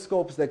to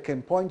telescopes that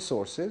can point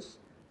sources.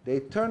 They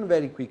turn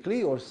very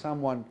quickly, or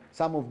some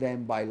of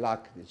them by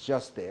luck, it's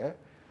just there.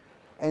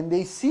 And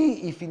they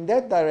see if in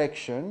that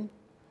direction,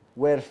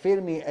 where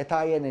Fermi at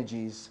high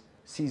energies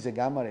sees a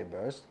gamma ray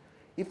burst,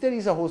 if there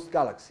is a host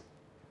galaxy.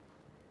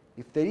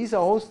 If there is a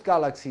host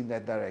galaxy in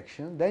that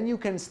direction, then you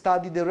can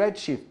study the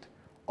redshift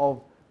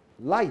of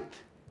light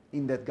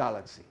in that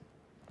galaxy,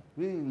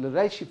 really the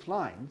redshift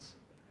lines,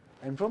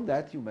 and from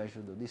that you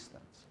measure the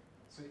distance.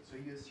 So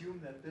you assume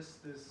that this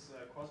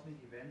cosmic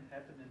event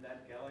happened in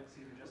that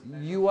galaxy?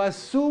 You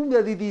assume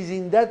that it is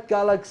in that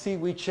galaxy,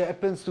 which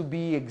happens to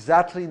be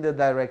exactly in the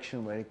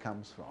direction where it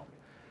comes from.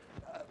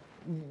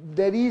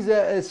 There is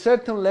a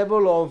certain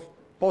level of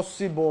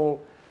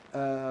possible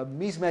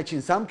mismatch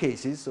in some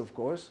cases, of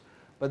course,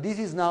 but this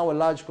is now a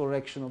large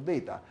correction of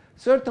data.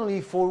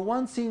 Certainly for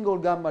one single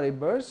gamma ray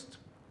burst,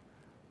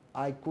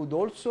 I could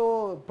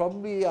also,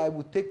 probably I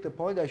would take the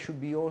point I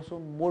should be also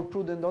more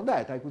prudent on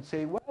that. I could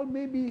say, well,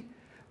 maybe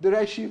the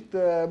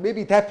redshift,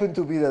 maybe it happened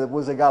to be that there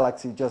was a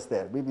galaxy just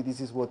there. Maybe this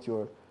is what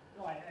you're...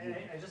 No, I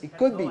just it have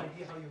could no be.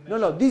 idea how you measure.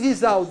 No,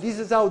 this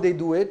is how they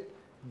do it.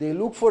 They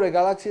look for a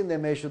galaxy and they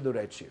measure the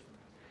redshift.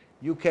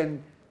 You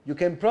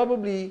can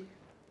probably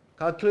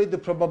calculate the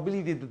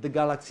probability that the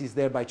galaxy is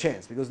there by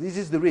chance, because this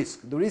is the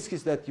risk. The risk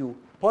is that you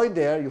point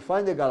there, you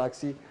find a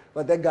galaxy,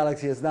 but that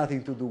galaxy has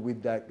nothing to do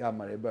with that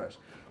gamma ray burst.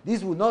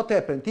 This would not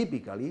happen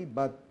typically,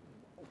 but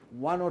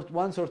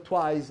once or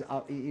twice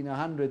in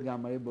 100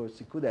 gamma ray bursts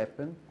it could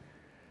happen.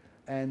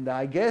 And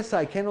I guess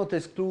I cannot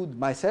exclude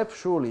myself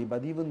surely,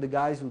 but even the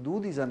guys who do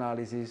these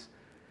analyses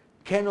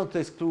cannot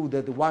exclude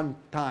that one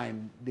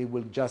time they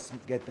will just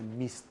get a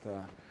missed.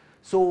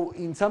 So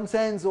in some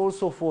sense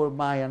also for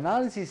my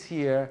analysis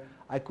here,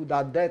 I could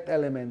add that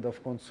element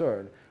of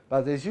concern.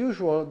 But as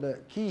usual, the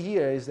key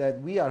here is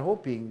that we are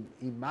hoping,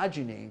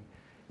 imagining,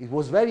 it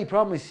was very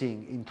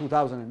promising in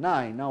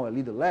 2009, now a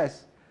little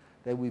less,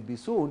 that will be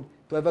soon,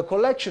 to have a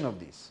collection of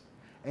these.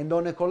 And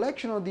on a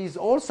collection of these,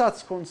 all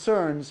such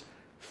concerns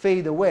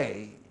fade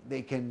away.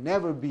 They can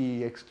never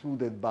be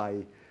excluded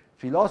by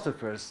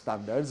philosophers'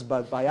 standards,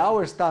 but by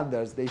our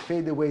standards, they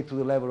fade away to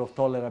the level of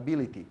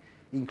tolerability,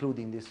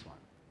 including this one.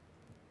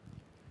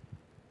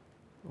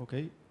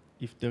 Okay.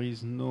 If there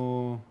is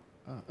no...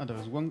 there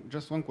is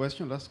just one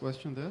question, last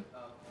question there.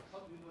 How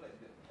do you know that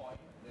the point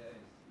there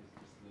is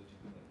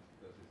legitimate,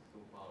 because it's so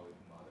far away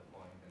from other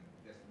point and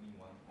there's only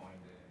one point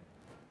there?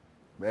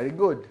 Very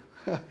good.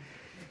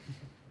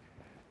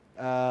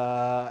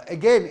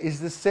 Again, it's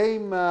the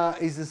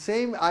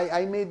same.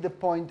 I made the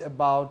point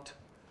about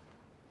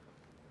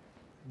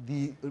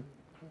the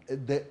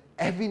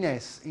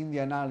heaviness in the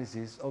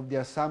analysis of the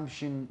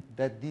assumption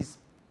that this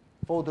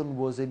photon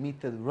was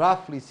emitted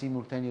roughly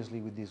simultaneously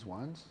with these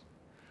ones.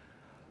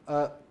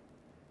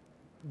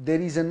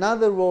 There is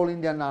another role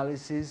in the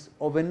analysis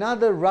of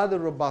another rather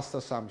robust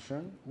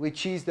assumption,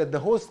 which is that the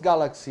host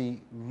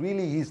galaxy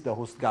really is the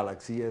host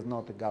galaxy, is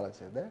not a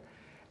galaxy there.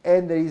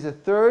 And there is a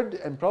third,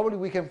 and probably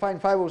we can find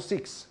 5 or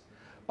 6,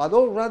 but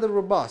all rather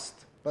robust.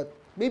 But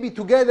maybe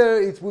together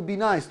it would be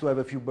nice to have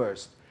a few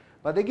bursts.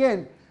 But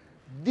again,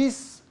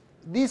 this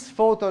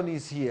photon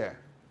is here.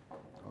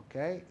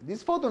 Okay?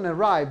 This photon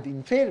arrived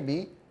in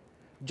Fermi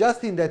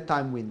just in that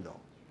time window.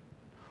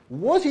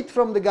 Was it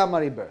from the gamma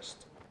ray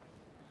burst?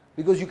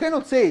 Because you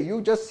cannot say,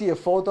 you just see a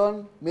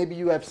photon, maybe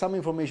you have some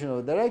information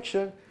of the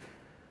direction.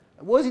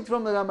 Was it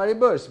from the gamma ray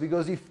burst?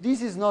 Because if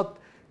this is not,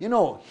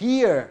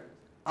 here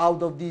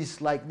out of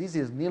these, like this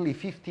is nearly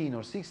 15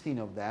 or 16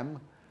 of them,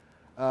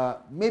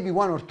 maybe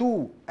 1 or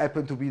 2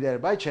 happen to be there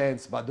by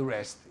chance, but the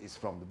rest is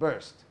from the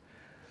burst.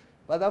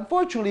 But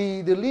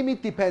unfortunately, the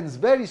limit depends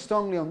very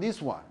strongly on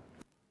this one.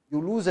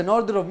 You lose an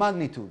order of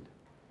magnitude,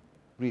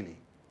 really,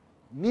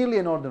 nearly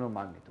an order of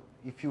magnitude,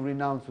 if you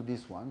renounce to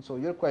this one. So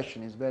your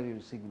question is very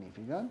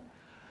significant.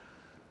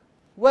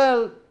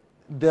 Well,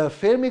 the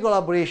Fermi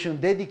collaboration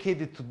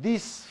dedicated to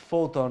this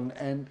photon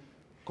and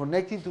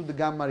connecting to the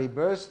gamma ray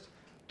burst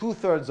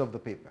 2/3 of the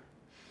paper,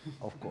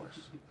 of course.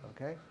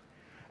 Okay,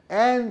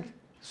 and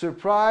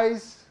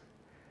surprise,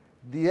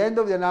 the end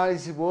of the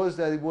analysis was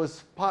that it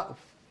was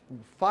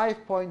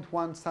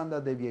 5.1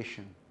 standard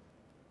deviation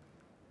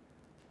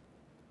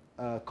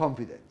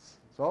confidence.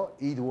 So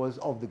it was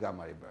of the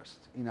gamma ray burst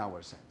in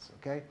our sense.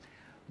 Okay,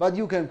 but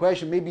you can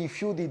question, maybe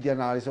if you did the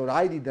analysis or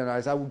I did the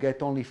analysis, I would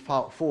get only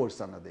 4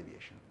 standard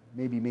deviation,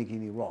 maybe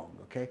making it wrong.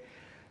 Okay,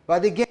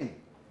 but again,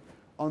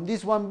 on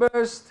this one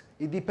burst,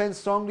 It depends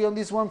strongly on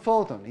this one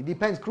photon. It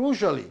depends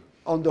crucially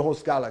on the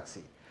host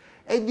galaxy.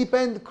 It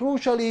depends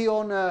crucially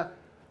on,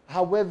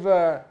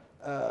 however,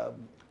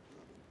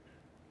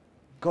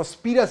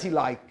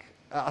 conspiracy-like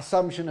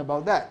assumption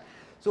about that.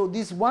 So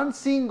this one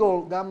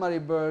single gamma ray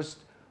burst,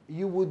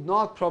 you would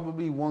not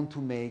probably want to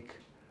make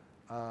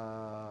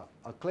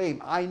a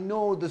claim. I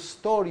know the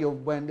story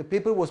of when the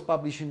paper was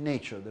published in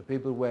Nature, the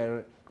paper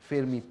where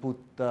Fermi put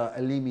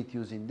a limit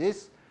using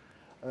this.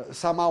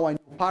 Somehow I know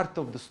part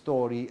of the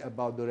story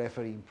about the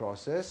refereeing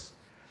process,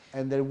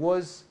 and there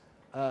was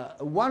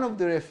one of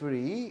the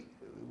referee,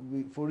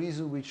 for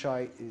reasons which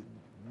I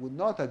would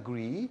not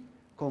agree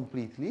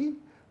completely,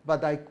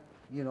 but I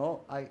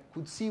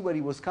could see where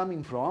he was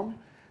coming from,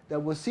 that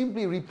was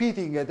simply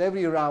repeating at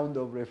every round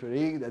of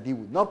refereeing that he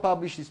would not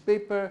publish his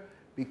paper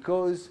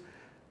because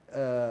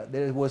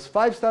there was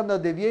 5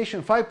 standard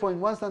deviation,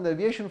 5.1 standard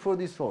deviation for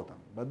this photon.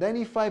 But then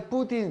if I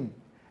put in,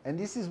 and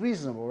this is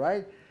reasonable,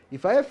 right?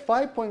 If I have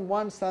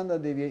 5.1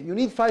 standard deviation, you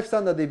need 5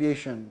 standard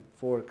deviation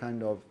for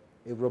kind of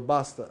a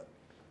robust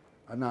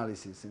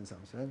analysis in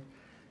some sense.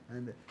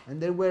 And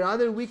there were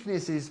other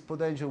weaknesses,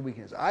 potential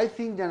weaknesses. I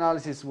think the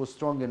analysis was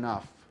strong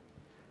enough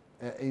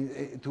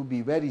to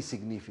be very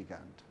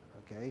significant.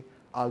 Okay?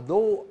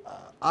 Although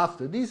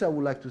after this I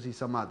would like to see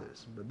some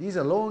others. But this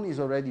alone is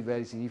already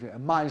very significant, a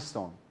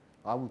milestone.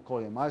 I would call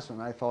it a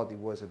milestone. I thought it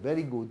was a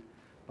very good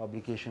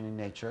publication in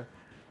Nature.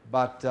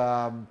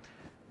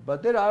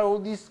 But there are all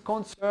these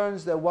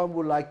concerns that one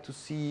would like to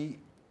see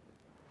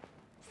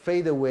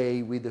fade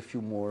away with a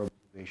few more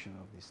observations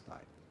of this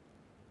type.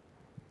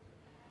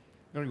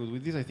 Very good.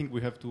 With this, I think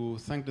we have to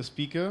thank the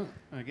speaker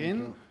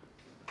again.